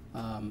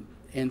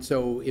 And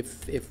so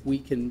if we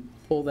can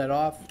pull that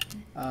off,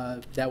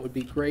 that would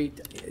be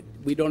great.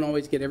 We don't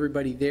always get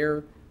everybody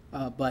there,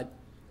 but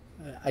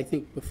I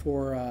think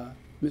before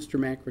Mr.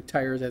 Mack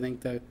retires, I think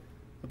the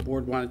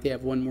board wanted to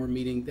have one more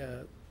meeting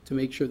to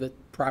make sure that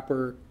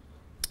proper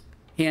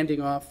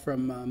handing off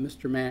from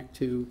Mr. Mack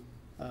to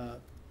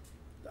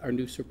our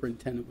new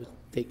superintendent was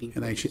taking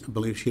place. And I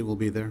believe she will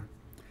be there?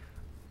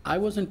 I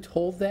wasn't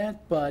told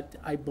that, but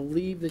I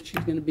believe that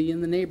she's going to be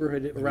in the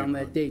neighborhood around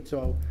that date.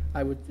 So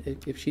I would,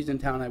 if she's in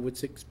town, I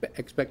would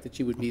expect that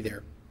she would be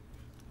there.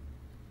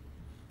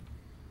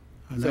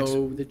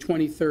 So the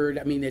 23rd,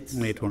 I mean, it's...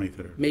 May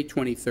 23rd. May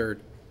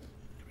 23rd.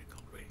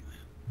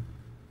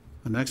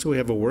 Next, we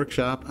have a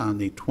workshop on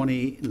the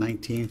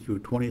 2019 through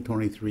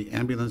 2023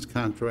 ambulance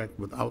contract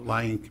with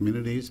outlying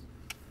communities.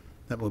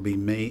 That will be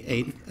May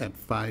 8th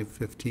at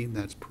 5:15.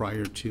 That's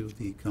prior to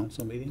the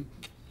council meeting.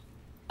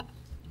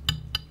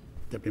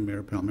 Deputy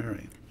Mayor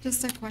Palmieri.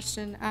 Just a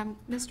question.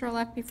 Mr.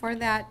 Roloff, before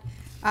that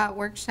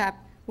workshop,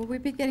 will we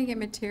be getting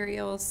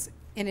materials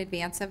in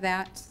advance of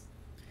that?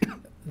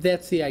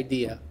 That's the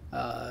idea.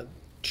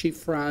 Chief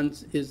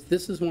Franz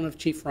this is one of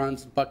Chief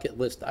Franz's bucket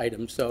list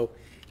items. So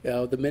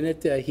the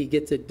minute he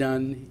gets it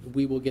done,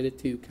 we will get it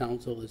to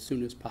council as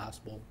soon as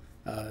possible.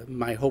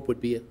 My hope would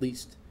be at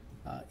least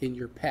in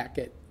your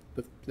packet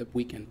the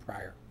weekend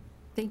prior.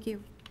 Thank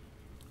you.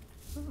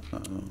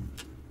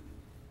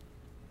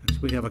 Next,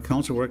 we have a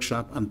council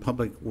workshop on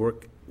public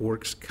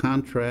works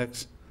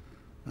contracts.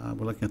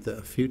 We're looking at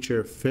the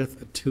future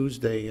 5th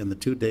Tuesday, and the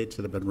two dates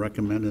that have been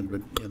recommended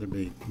would either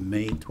be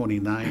May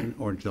 29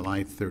 or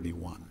July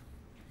 31.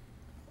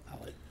 I'll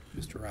let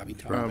Mr. Robbie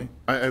talk.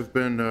 I've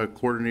been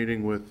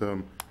coordinating with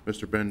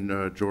Mr.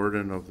 Ben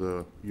Jordan of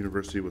the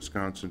University of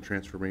Wisconsin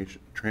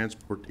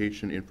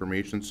Transportation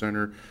Information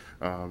Center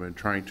and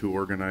trying to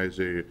organize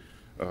a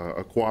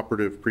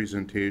cooperative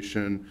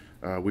presentation.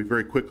 We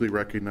very quickly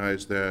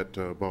recognized that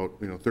about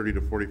 30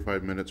 to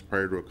 45 minutes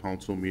prior to a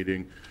council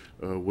meeting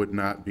would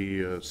not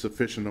be a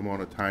sufficient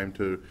amount of time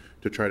to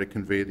try to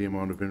convey the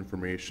amount of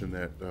information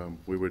that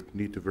we would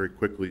need to very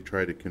quickly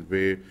try to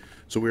convey.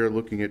 So we are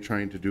looking at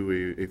trying to do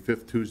a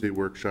 5th Tuesday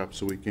workshop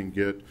so we can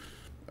get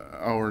an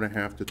hour and a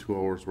half to 2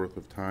 hours worth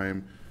of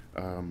time.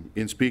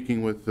 In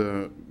speaking with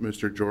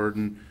Mr.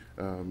 Jordan,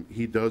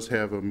 he does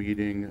have a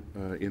meeting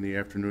in the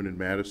afternoon in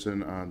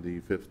Madison on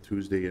the 5th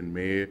Tuesday in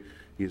May.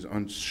 He's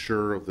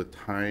unsure of the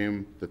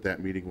time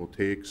that meeting will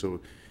take, so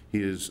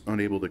he is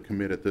unable to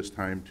commit at this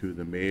time to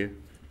the May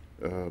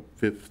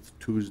 5th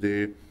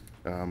Tuesday.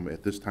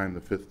 At this time,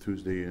 the 5th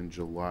Tuesday in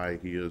July,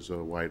 he is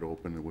wide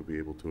open and would be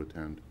able to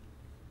attend.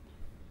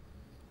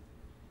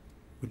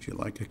 Would you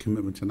like a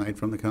commitment tonight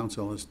from the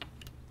council as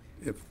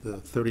if the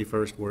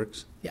 31st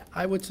works? Yeah,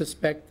 I would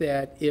suspect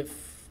that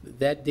if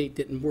that date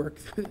didn't work,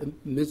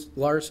 Ms.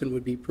 Larson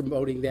would be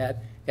promoting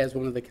that as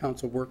one of the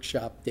council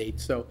workshop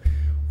dates. So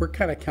we're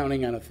kind of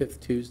counting on a 5th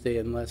Tuesday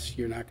unless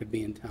you're not going to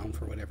be in town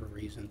for whatever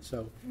reason.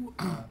 So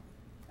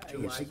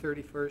July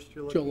 31st,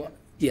 you're looking July, at?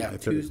 yeah, July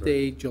 31st.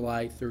 Tuesday,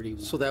 July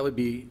 31. So that would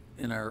be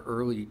in our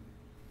early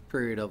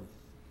period of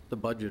the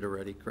budget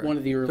already, correct? One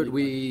of the early Could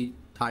we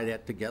tie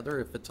that together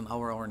if it's an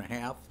hour, hour and a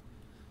half,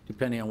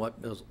 depending on what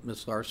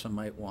Ms. Larson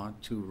might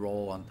want to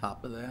roll on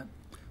top of that?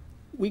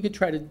 We could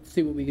try to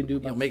see what we can do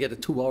about Make it a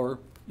 2 hour,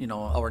 you know,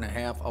 hour and a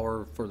half,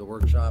 hour for the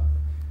workshop,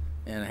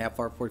 and a half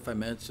hour, 45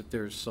 minutes if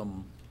there's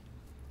some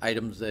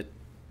items that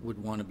would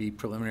want to be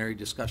preliminary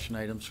discussion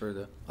items for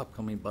the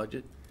upcoming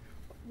budget.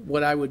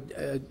 What I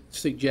would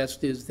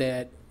suggest is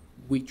that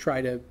we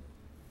try to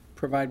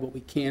provide what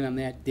we can on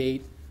that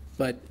date,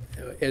 but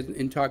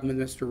in talking with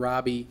Mr.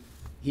 Robbie,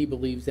 he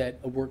believes that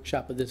a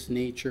workshop of this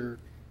nature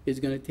is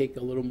going to take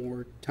a little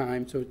more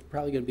time, so it's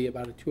probably going to be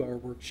about a 2-hour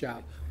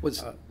workshop.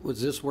 Was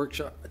this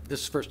workshop,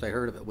 this first I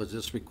heard of it, was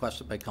this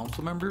requested by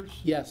council members?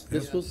 Yes,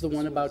 this was the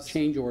one about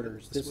change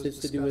orders. This is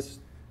to do with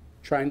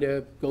trying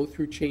to go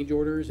through change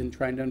orders and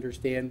trying to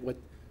understand what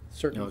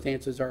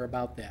circumstances are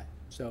about that.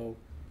 So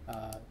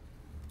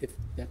if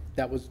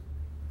that was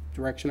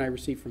direction I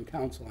received from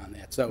council on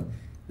that. So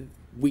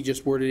we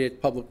just worded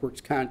it Public Works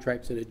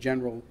contracts in a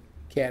general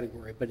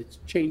category, but it's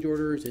change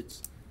orders,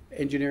 it's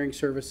engineering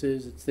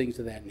services, it's things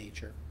of that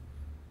nature.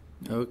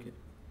 Okay.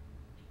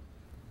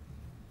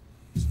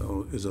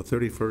 So is the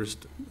 31st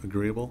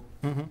agreeable?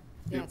 Mm-hmm.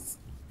 Yes.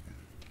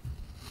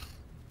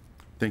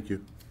 Thank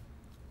you.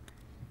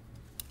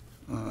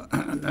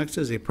 Next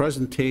is a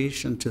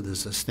presentation to the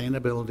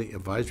Sustainability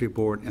Advisory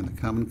Board and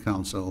the Common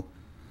Council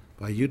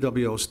by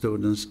UWO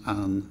students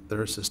on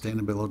their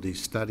sustainability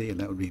study, and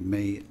that would be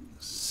May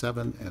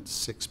 7 at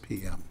 6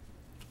 p.m.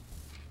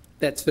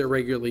 That's their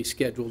regularly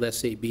scheduled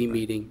SAB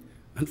meeting.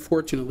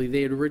 Unfortunately,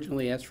 they had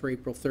originally asked for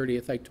April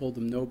 30th. I told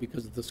them no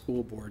because of the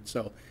school board,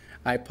 so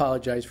I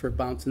apologize for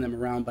bouncing them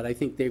around, but I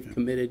think they've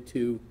committed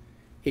to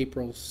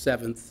April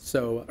 7th,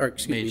 so, or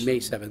excuse me, May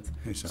 7th.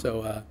 May 7th.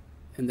 So,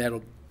 and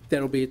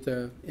that'll be at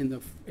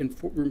in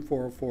room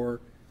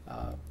 404,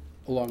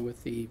 along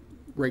with the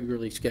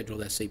regularly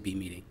scheduled SAB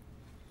meeting.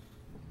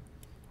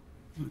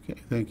 Okay,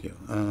 thank you.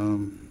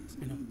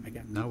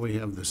 Now we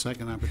have the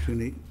second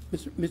opportunity.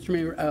 Mr.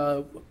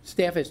 Mayor,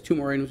 staff has 2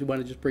 more items we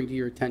want to just bring to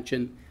your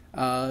attention.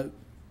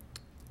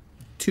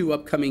 2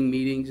 upcoming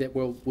meetings that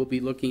we'll be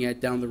looking at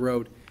down the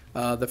road.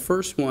 The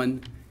first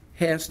one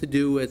has to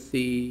do with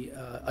the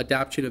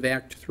adoption of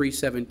Act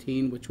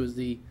 317, which was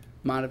the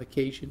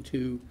modification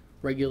to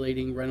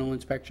regulating rental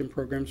inspection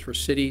programs for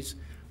cities.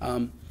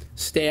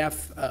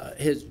 Staff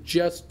has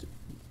just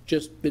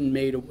been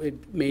made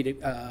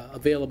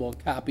available a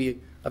copy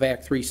of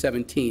Act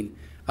 317.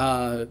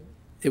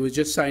 It was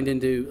just signed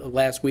into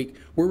last week.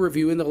 We're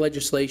reviewing the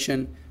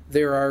legislation.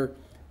 There are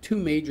 2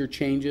 major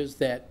changes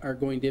that are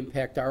going to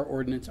impact our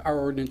ordinance. Our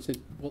ordinance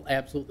will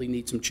absolutely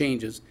need some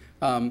changes.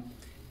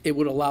 It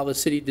would allow the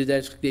city to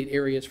designate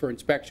areas for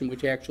inspection,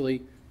 which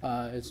actually,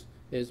 as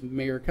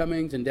Mayor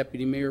Cummings and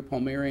Deputy Mayor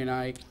Palmieri and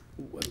I,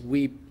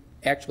 we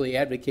actually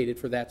advocated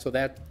for that. So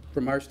that,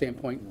 from our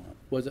standpoint,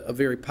 was a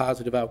very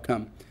positive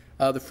outcome.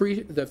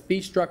 The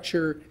fee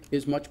structure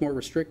is much more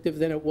restrictive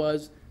than it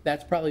was.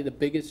 That's probably the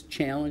biggest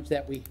challenge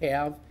that we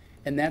have,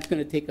 and that's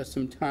going to take us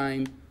some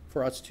time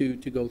for us to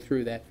go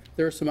through that.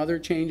 There are some other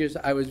changes.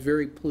 I was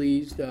very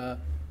pleased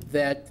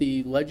that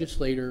the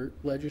legislators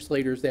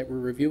that were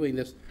reviewing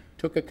this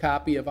took a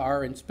copy of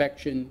our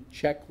inspection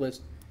checklist,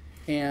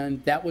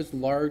 and that was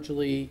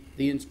largely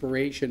the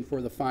inspiration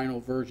for the final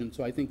version,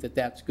 so I think that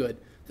that's good.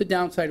 The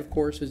downside, of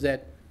course, is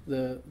that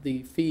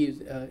the fee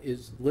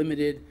is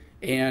limited,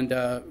 and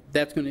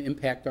that's going to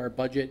impact our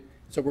budget,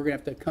 so we're going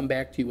to have to come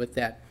back to you with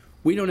that.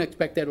 We don't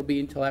expect that'll be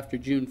until after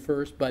June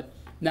 1st, but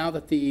now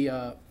that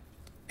the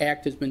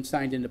act has been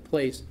signed into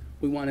place,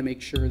 we want to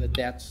make sure that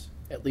that's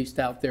at least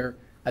out there.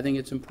 I think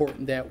it's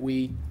important that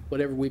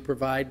whatever we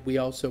provide, we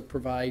also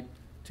provide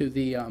to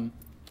the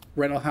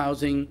Rental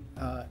Housing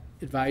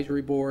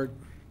Advisory Board,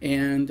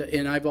 and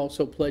I've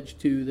also pledged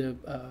to the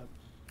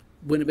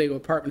Winnebago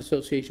Apartment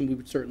Association, we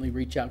would certainly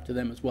reach out to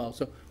them as well.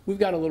 So we've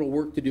got a little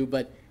work to do,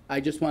 but I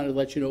just wanted to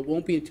let you know it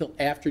won't be until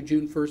after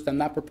June 1st. I'm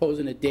not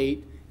proposing a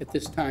date at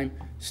this time.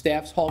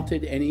 Staff's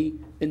halted any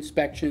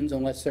inspections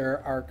unless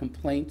there are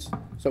complaints.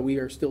 So we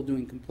are still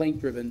doing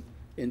complaint-driven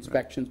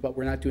inspections, but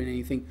we're not doing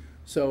anything.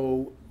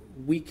 So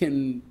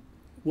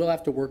we'll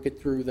have to work it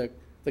through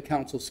the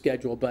council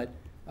schedule, but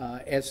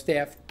as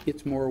staff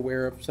gets more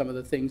aware of some of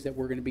the things that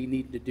we're going to be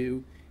needing to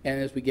do, and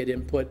as we get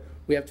input,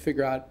 we have to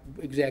figure out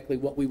exactly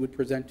what we would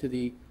present to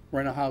the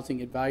Rental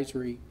Housing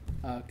Advisory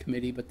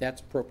Committee, but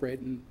that's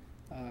appropriate, and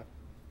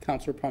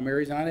Councilor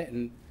Palmieri's on it,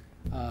 and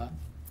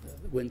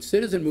when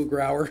Citizen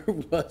Mugrauer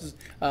was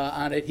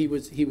on it, he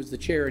was the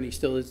chair, and he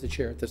still is the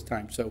chair at this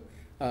time. So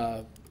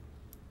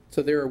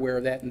so they're aware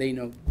of that, and they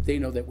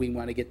know that we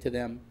want to get to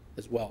them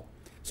as well.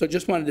 So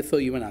just wanted to fill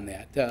you in on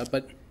that,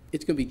 but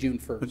it's going to be June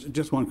 1st.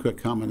 Just one quick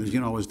comment. As you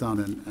know, I was down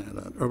at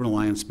an Urban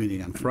Alliance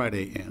meeting on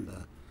Friday, and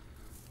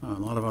a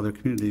lot of other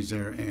communities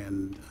there,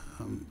 and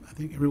I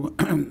think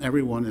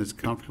everyone is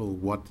comfortable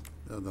with what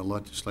the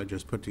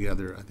legislatures put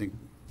together. I think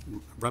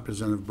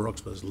Representative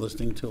Brooks was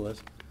listening to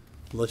us,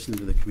 listening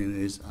to the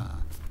communities.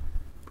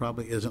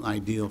 Probably isn't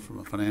ideal from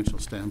a financial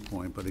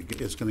standpoint, but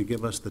it's going to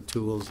give us the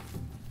tools.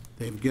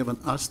 They've given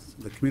us,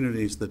 the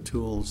communities, the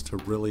tools to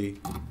really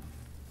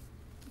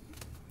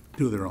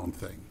do their own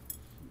thing.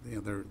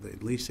 You know,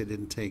 at least they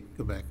didn't take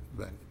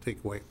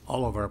away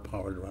all of our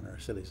power to run our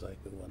cities like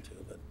we want to.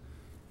 But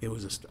it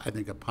was, I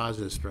think, a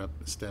positive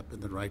step in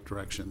the right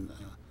direction.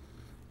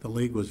 The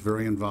league was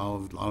very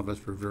involved. A lot of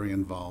us were very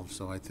involved.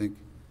 So I think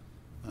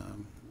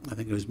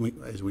as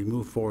we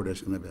move forward,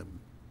 it's going to be,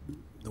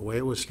 the way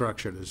it was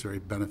structured is very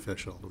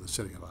beneficial to the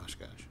city of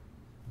Oshkosh.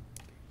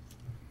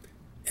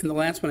 And the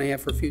last one I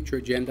have for future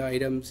agenda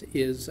items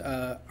is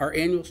our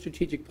annual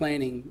strategic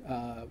planning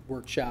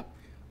workshop.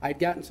 I'd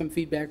gotten some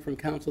feedback from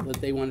council that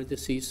they wanted to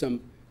see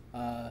some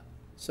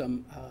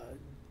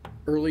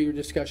earlier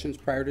discussions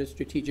prior to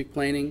strategic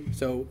planning.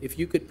 So if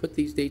you could put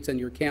these dates on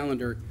your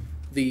calendar,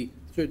 the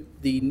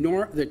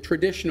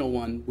traditional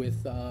one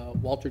with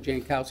Walter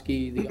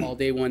Jankowski, the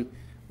all-day one,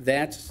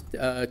 that's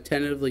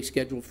tentatively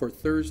scheduled for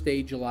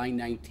Thursday, July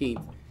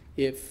 19th.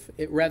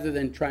 Rather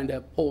than trying to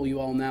poll you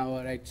all now,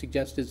 what I'd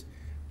suggest is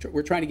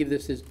we're trying to give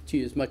this to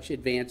you as much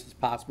advance as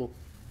possible.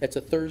 It's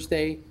a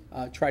Thursday.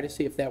 Try to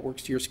see if that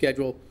works to your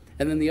schedule.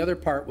 And then the other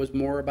part was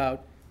more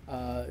about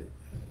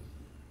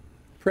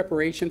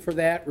preparation for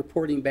that,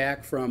 reporting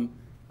back from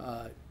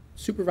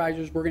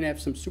supervisors. We're going to have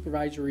some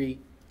supervisory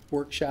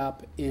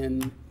workshop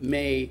in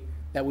May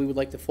that we would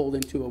like to fold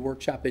into a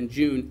workshop in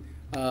June.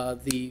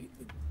 The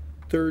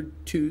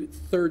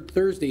third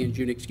Thursday in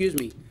June, excuse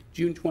me,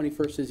 June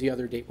 21st is the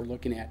other date we're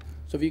looking at.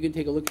 So if you can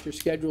take a look at your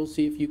schedule,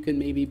 see if you can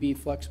maybe be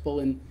flexible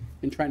in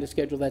trying to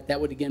schedule that.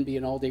 That would again be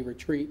an all-day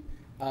retreat.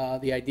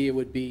 The idea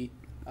would be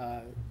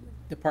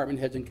department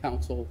heads and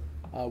council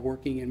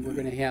working, and we're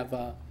going to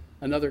have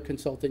another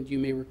consultant. You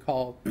may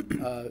recall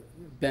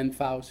Ben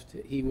Faust.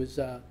 He was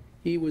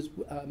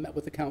met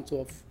with the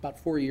council about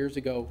 4 years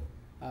ago,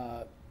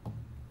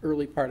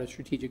 early part of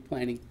strategic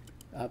planning.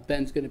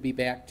 Ben's going to be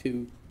back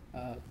to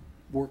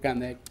work on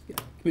that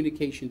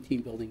communication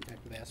team building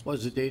type of aspect. What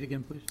was the date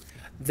again, please?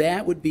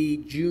 That would be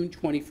June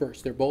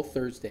 21st. They're both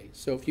Thursdays.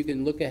 So if you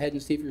can look ahead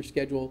and see if your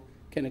schedule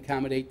can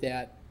accommodate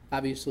that,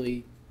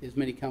 obviously as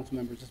many council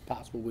members as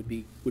possible would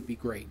be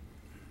great.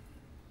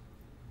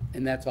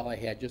 And that's all I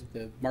had, just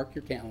to mark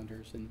your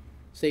calendars and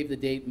save the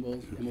date, and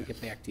we'll get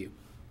back to you.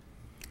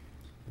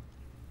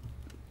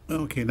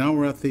 Okay, now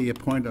we're at the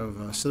point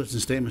of citizen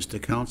statements to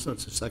council.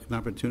 It's a second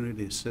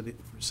opportunity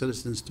for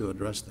citizens to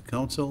address the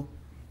council.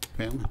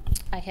 Pam?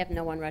 I have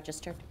no one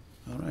registered.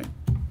 All right.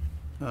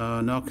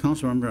 Now,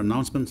 council member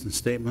announcements and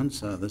statements.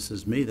 This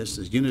is me. This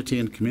is Unity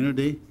and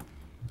Community.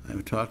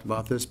 I've talked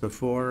about this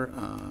before.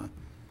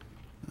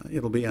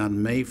 It'll be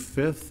on May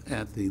 5th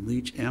at the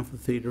Leach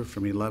Amphitheater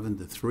from 11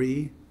 to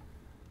 3.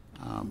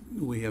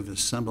 We have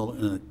assembled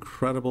an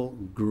incredible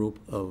group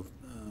of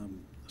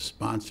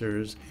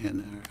sponsors,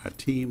 and our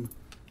team,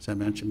 as I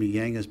mentioned, Mi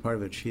Yang is part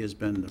of it. She has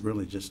been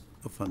really just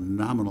a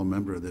phenomenal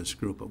member of this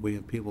group. But we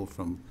have people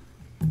from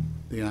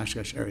the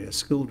Oshkosh Area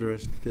School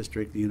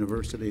District, the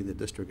University, the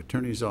District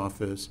Attorney's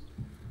Office,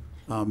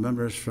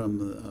 members from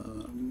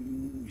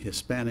the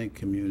Hispanic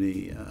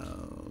community,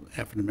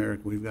 African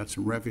American. We've got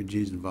some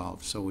refugees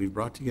involved. So we've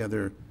brought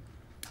together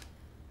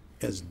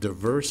as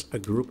diverse a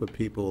group of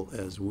people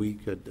as we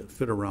could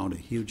fit around a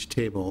huge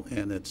table,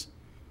 and it's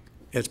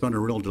been a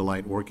real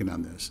delight working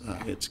on this.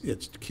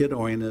 It's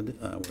kid-oriented.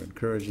 We're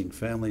encouraging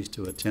families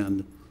to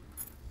attend.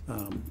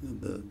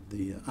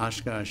 The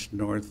Oshkosh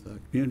North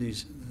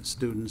communities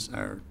students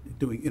are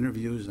doing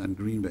interviews on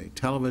Green Bay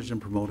Television,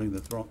 promoting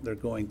they're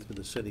going through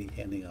the city,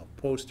 handing out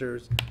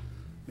posters.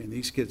 I mean,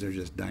 these kids are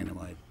just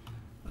dynamite.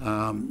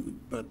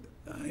 But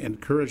I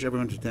encourage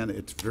everyone to attend.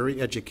 It's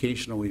very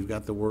educational. We've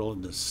got the world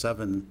into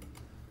 7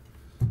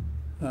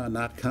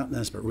 not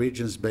continents, but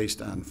regions based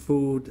on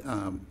food.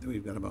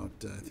 We've got about,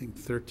 I think,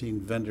 13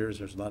 vendors.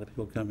 There's a lot of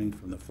people coming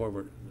from the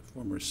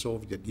former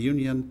Soviet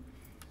Union.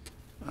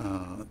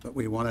 But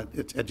we want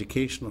it's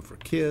educational for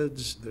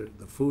kids.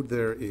 The food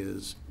there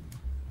is,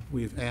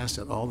 we've asked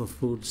that all the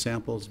food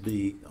samples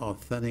be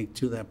authentic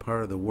to that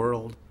part of the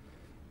world,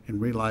 and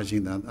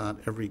realizing that not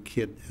every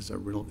kid has a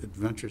real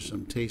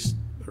adventuresome taste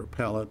or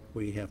palate.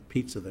 We have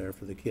pizza there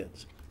for the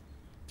kids,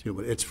 too.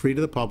 But it's free to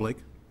the public.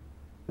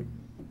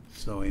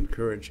 So I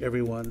encourage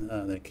everyone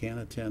that can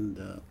attend,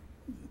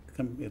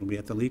 come. It'll be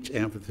at the Leach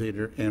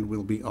Amphitheater, and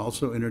we'll be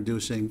also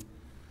introducing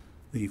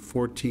the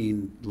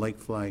 14 Lake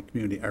Fly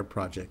Community Art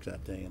Project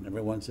that day, and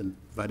everyone's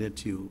invited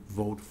to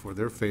vote for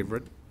their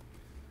favorite.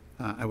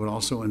 I would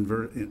also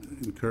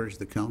encourage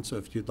the council,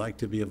 if you'd like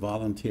to be a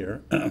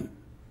volunteer,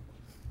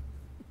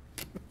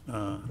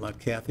 let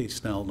Kathy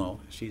Snell know.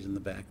 She's in the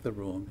back of the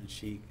room, and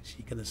she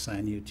can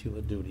assign you to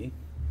a duty.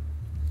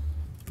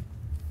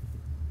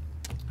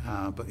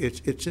 But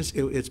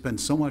it's been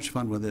so much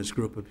fun with this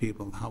group of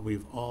people, how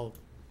we've all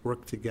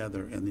worked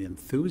together, and the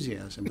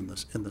enthusiasm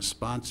and the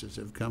sponsors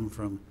have come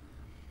from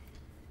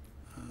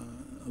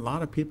a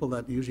lot of people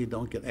that usually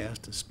don't get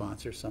asked to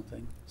sponsor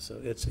something. So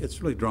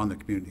it's really drawn the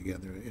community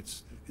together.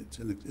 It's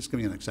going to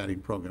be an exciting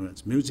program.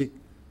 It's music,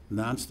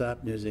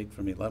 nonstop music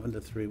from 11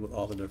 to 3 with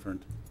all the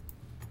different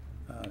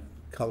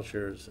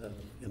cultures.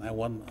 And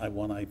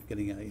I'm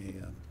getting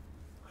a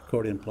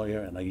accordion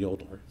player and a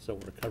yodeler. So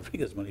we're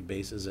covering as many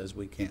bases as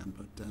we can.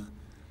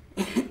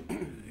 But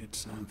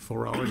it's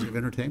 4 hours of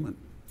entertainment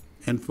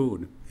and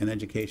food and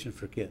education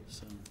for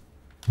kids.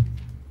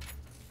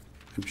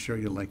 So I'm sure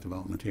you'll like the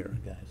volunteer,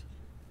 guys.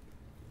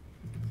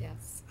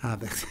 Yes.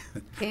 That's,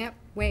 Can't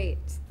wait.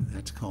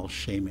 that's called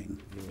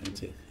shaming.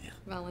 That's it. Yeah.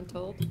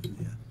 Voluntold.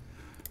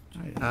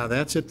 All right,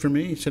 that's it for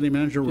me. City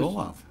manager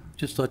roll-off.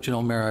 Just to let you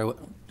know, Mayor,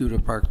 due to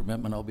park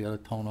commitment, I'll be out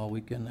of town all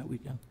weekend that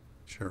weekend.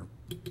 Sure.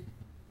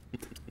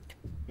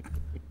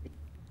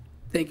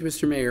 Thank you,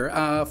 Mr.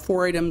 Mayor.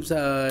 4 items,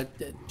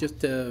 just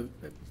to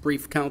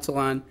brief council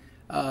on.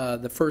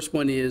 The first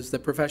one is the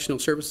professional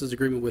services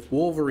agreement with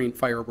Wolverine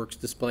Fireworks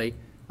Display.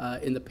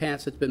 In the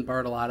past, it's been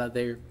Bartolotta.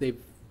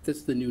 This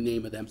is the new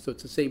name of them, so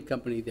it's the same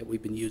company that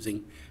we've been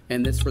using.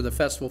 And this for the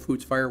Festival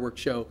Foods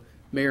Fireworks Show.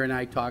 Mayor and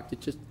I talked.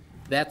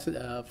 That's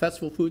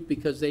Festival Foods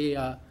because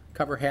they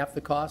cover half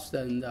the cost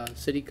and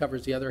city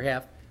covers the other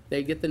half.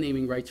 They get the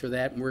naming rights for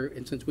that,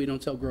 and since we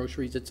don't sell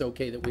groceries, it's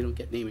okay that we don't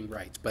get naming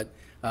rights. But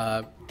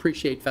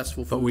appreciate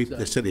Festival Foods. But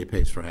the city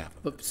pays for half.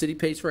 But the city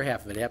pays for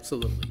half of it,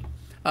 absolutely.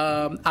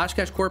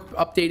 Oshkosh Corp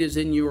update is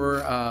in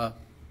your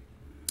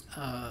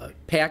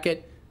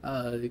packet.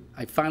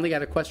 I finally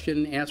got a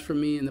question asked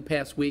from me in the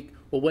past week.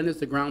 Well, when is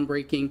the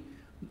groundbreaking?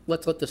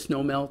 Let's let the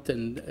snow melt,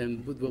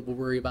 and we'll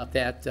worry about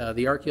that.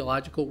 The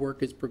archaeological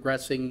work is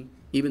progressing,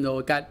 even though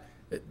it got,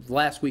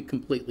 last week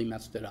completely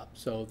messed it up.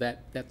 So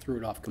that threw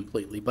it off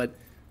completely. But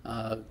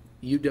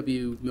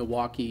UW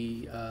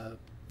Milwaukee,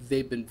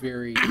 they've been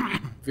very,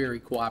 very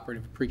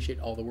cooperative. Appreciate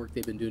all the work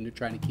they've been doing to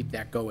trying to keep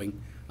that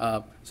going.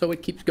 So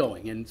it keeps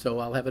going, and so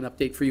I'll have an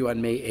update for you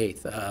on May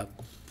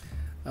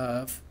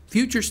 8th.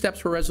 Future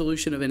steps for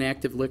resolution of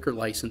inactive liquor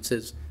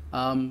licenses.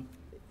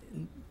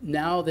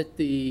 Now that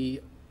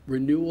the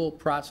renewal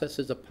process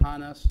is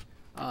upon us,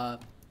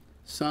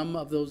 some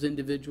of those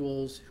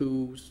individuals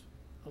whose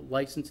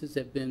licenses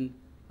have been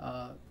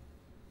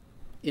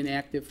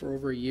inactive for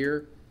over a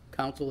year,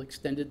 council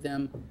extended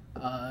them.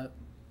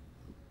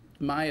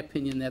 My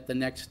opinion that the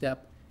next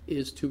step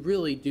is to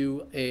really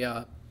do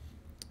a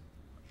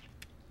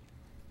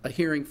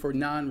hearing for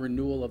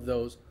non-renewal of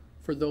those,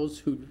 for those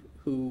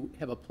who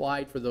have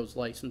applied for those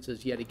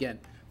licenses yet again.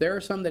 There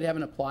are some that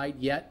haven't applied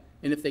yet,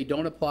 and if they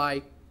don't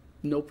apply,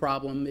 no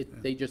problem,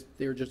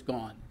 they're just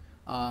gone.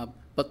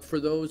 But for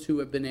those who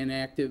have been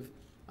inactive,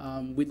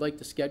 we'd like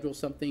to schedule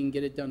something,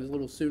 get it done a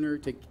little sooner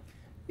to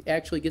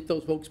actually get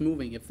those folks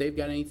moving. If they've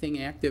got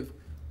anything active,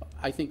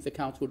 I think the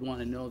council would want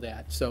to know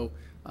that. So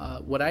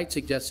what I'd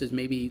suggest is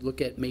maybe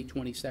look at May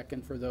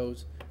 22nd for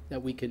those,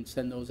 that we can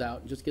send those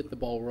out and just get the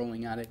ball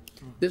rolling on it.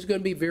 This is going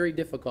to be very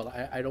difficult.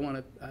 I don't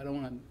want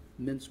to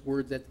mince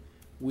words that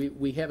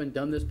we haven't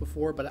done this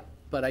before,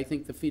 but I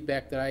think the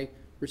feedback that I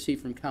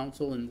received from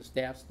council and the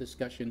staff's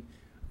discussion,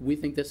 we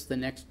think this is the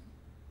next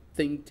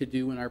thing to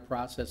do in our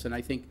process, and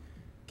I think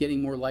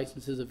getting more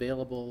licenses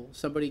available.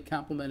 Somebody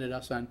complimented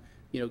us on,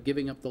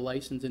 giving up the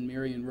license in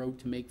Marion Road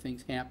to make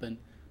things happen,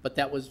 but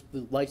that was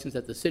the license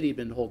that the city had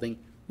been holding.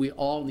 We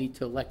all need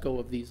to let go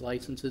of these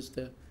licenses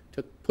to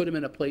put them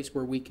in a place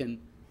where we can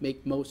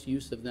make most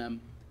use of them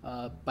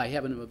by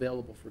having them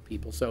available for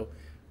people. So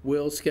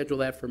we'll schedule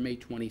that for May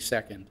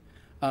 22nd.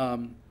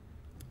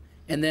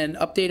 And then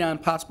update on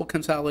possible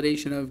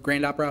consolidation of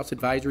Grand Opera House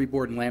Advisory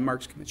Board and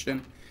Landmarks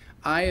Commission.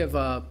 I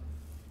have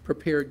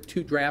prepared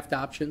 2 draft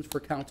options for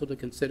council to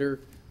consider.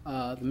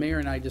 The mayor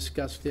and I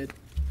discussed it,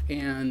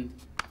 and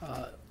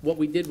what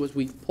we did was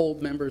we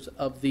polled members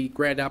of the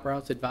Grand Opera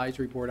House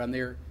Advisory Board on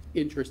their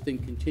interest in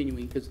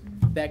continuing, because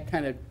that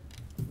kind of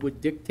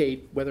would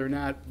dictate whether or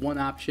not one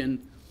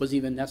option was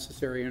even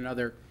necessary or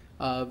another.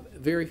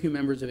 Very few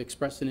members have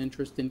expressed an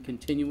interest in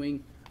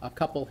continuing. A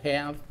couple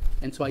have,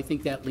 and so I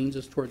think that leans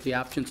us towards the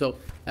option. So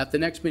at the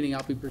next meeting,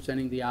 I'll be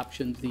presenting the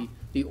options.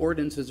 The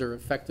ordinances are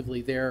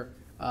effectively there,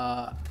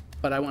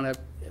 but I want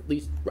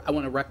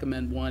to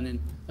recommend one, and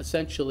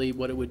essentially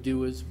what it would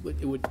do is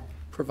it would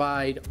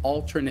provide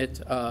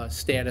alternate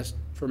status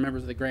for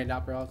members of the Grand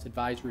Opera House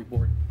Advisory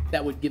Board.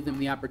 That would give them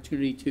the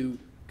opportunity to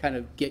kind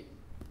of get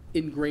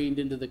ingrained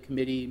into the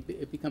committee,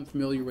 become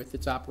familiar with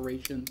its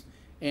operations,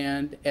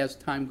 and as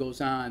time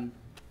goes on,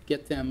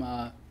 get them,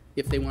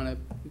 if they want to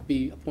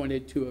be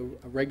appointed to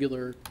a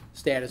regular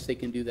status, they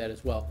can do that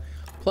as well.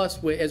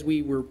 Plus, as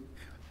we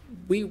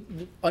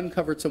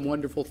uncovered some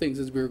wonderful things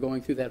as we were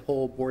going through that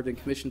whole board and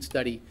commission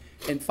study,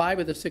 and 5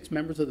 of the 6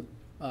 members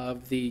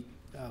of the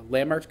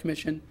Landmarks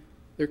Commission,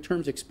 their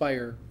terms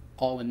expire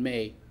all in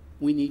May.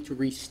 We need to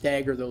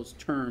re-stagger those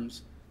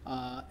terms,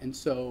 and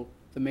so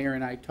the mayor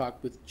and I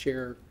talked with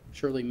Chair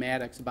Shirley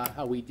Maddox about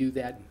how we do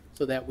that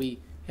so that we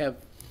have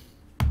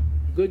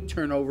good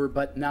turnover,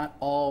 but not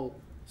all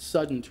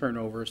sudden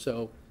turnover.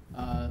 So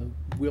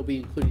we'll be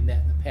including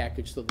that in the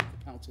package so that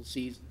the council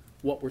sees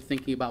what we're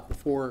thinking about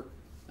before,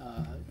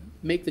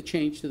 make the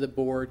change to the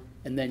board,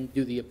 and then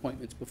do the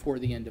appointments before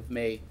the end of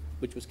May,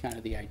 which was kind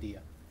of the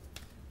idea.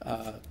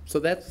 So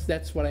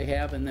that's what I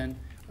have. And then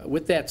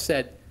with that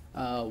said,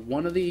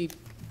 one of the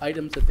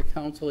items that the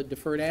council had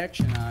deferred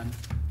action on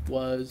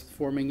was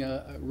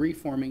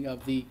reforming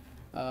of the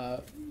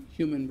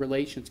Human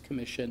Relations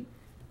Commission.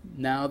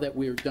 Now that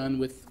we're done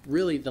with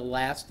really the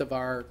last of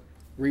our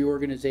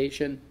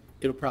reorganization,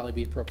 it'll probably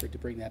be appropriate to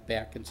bring that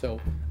back, and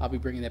so I'll be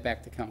bringing that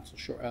back to council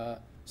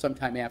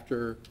sometime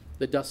after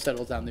the dust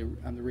settles on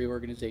the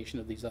reorganization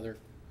of these other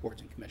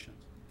boards and commissions.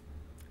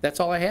 That's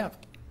all I have.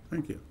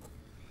 Thank you.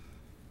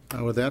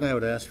 With that, I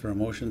would ask for a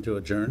motion to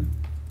adjourn.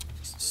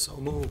 So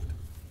moved.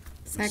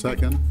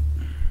 Second.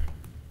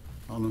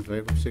 All in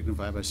favor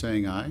signify by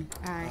saying aye.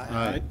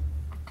 Aye.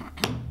 Aye.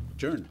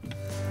 Adjourn.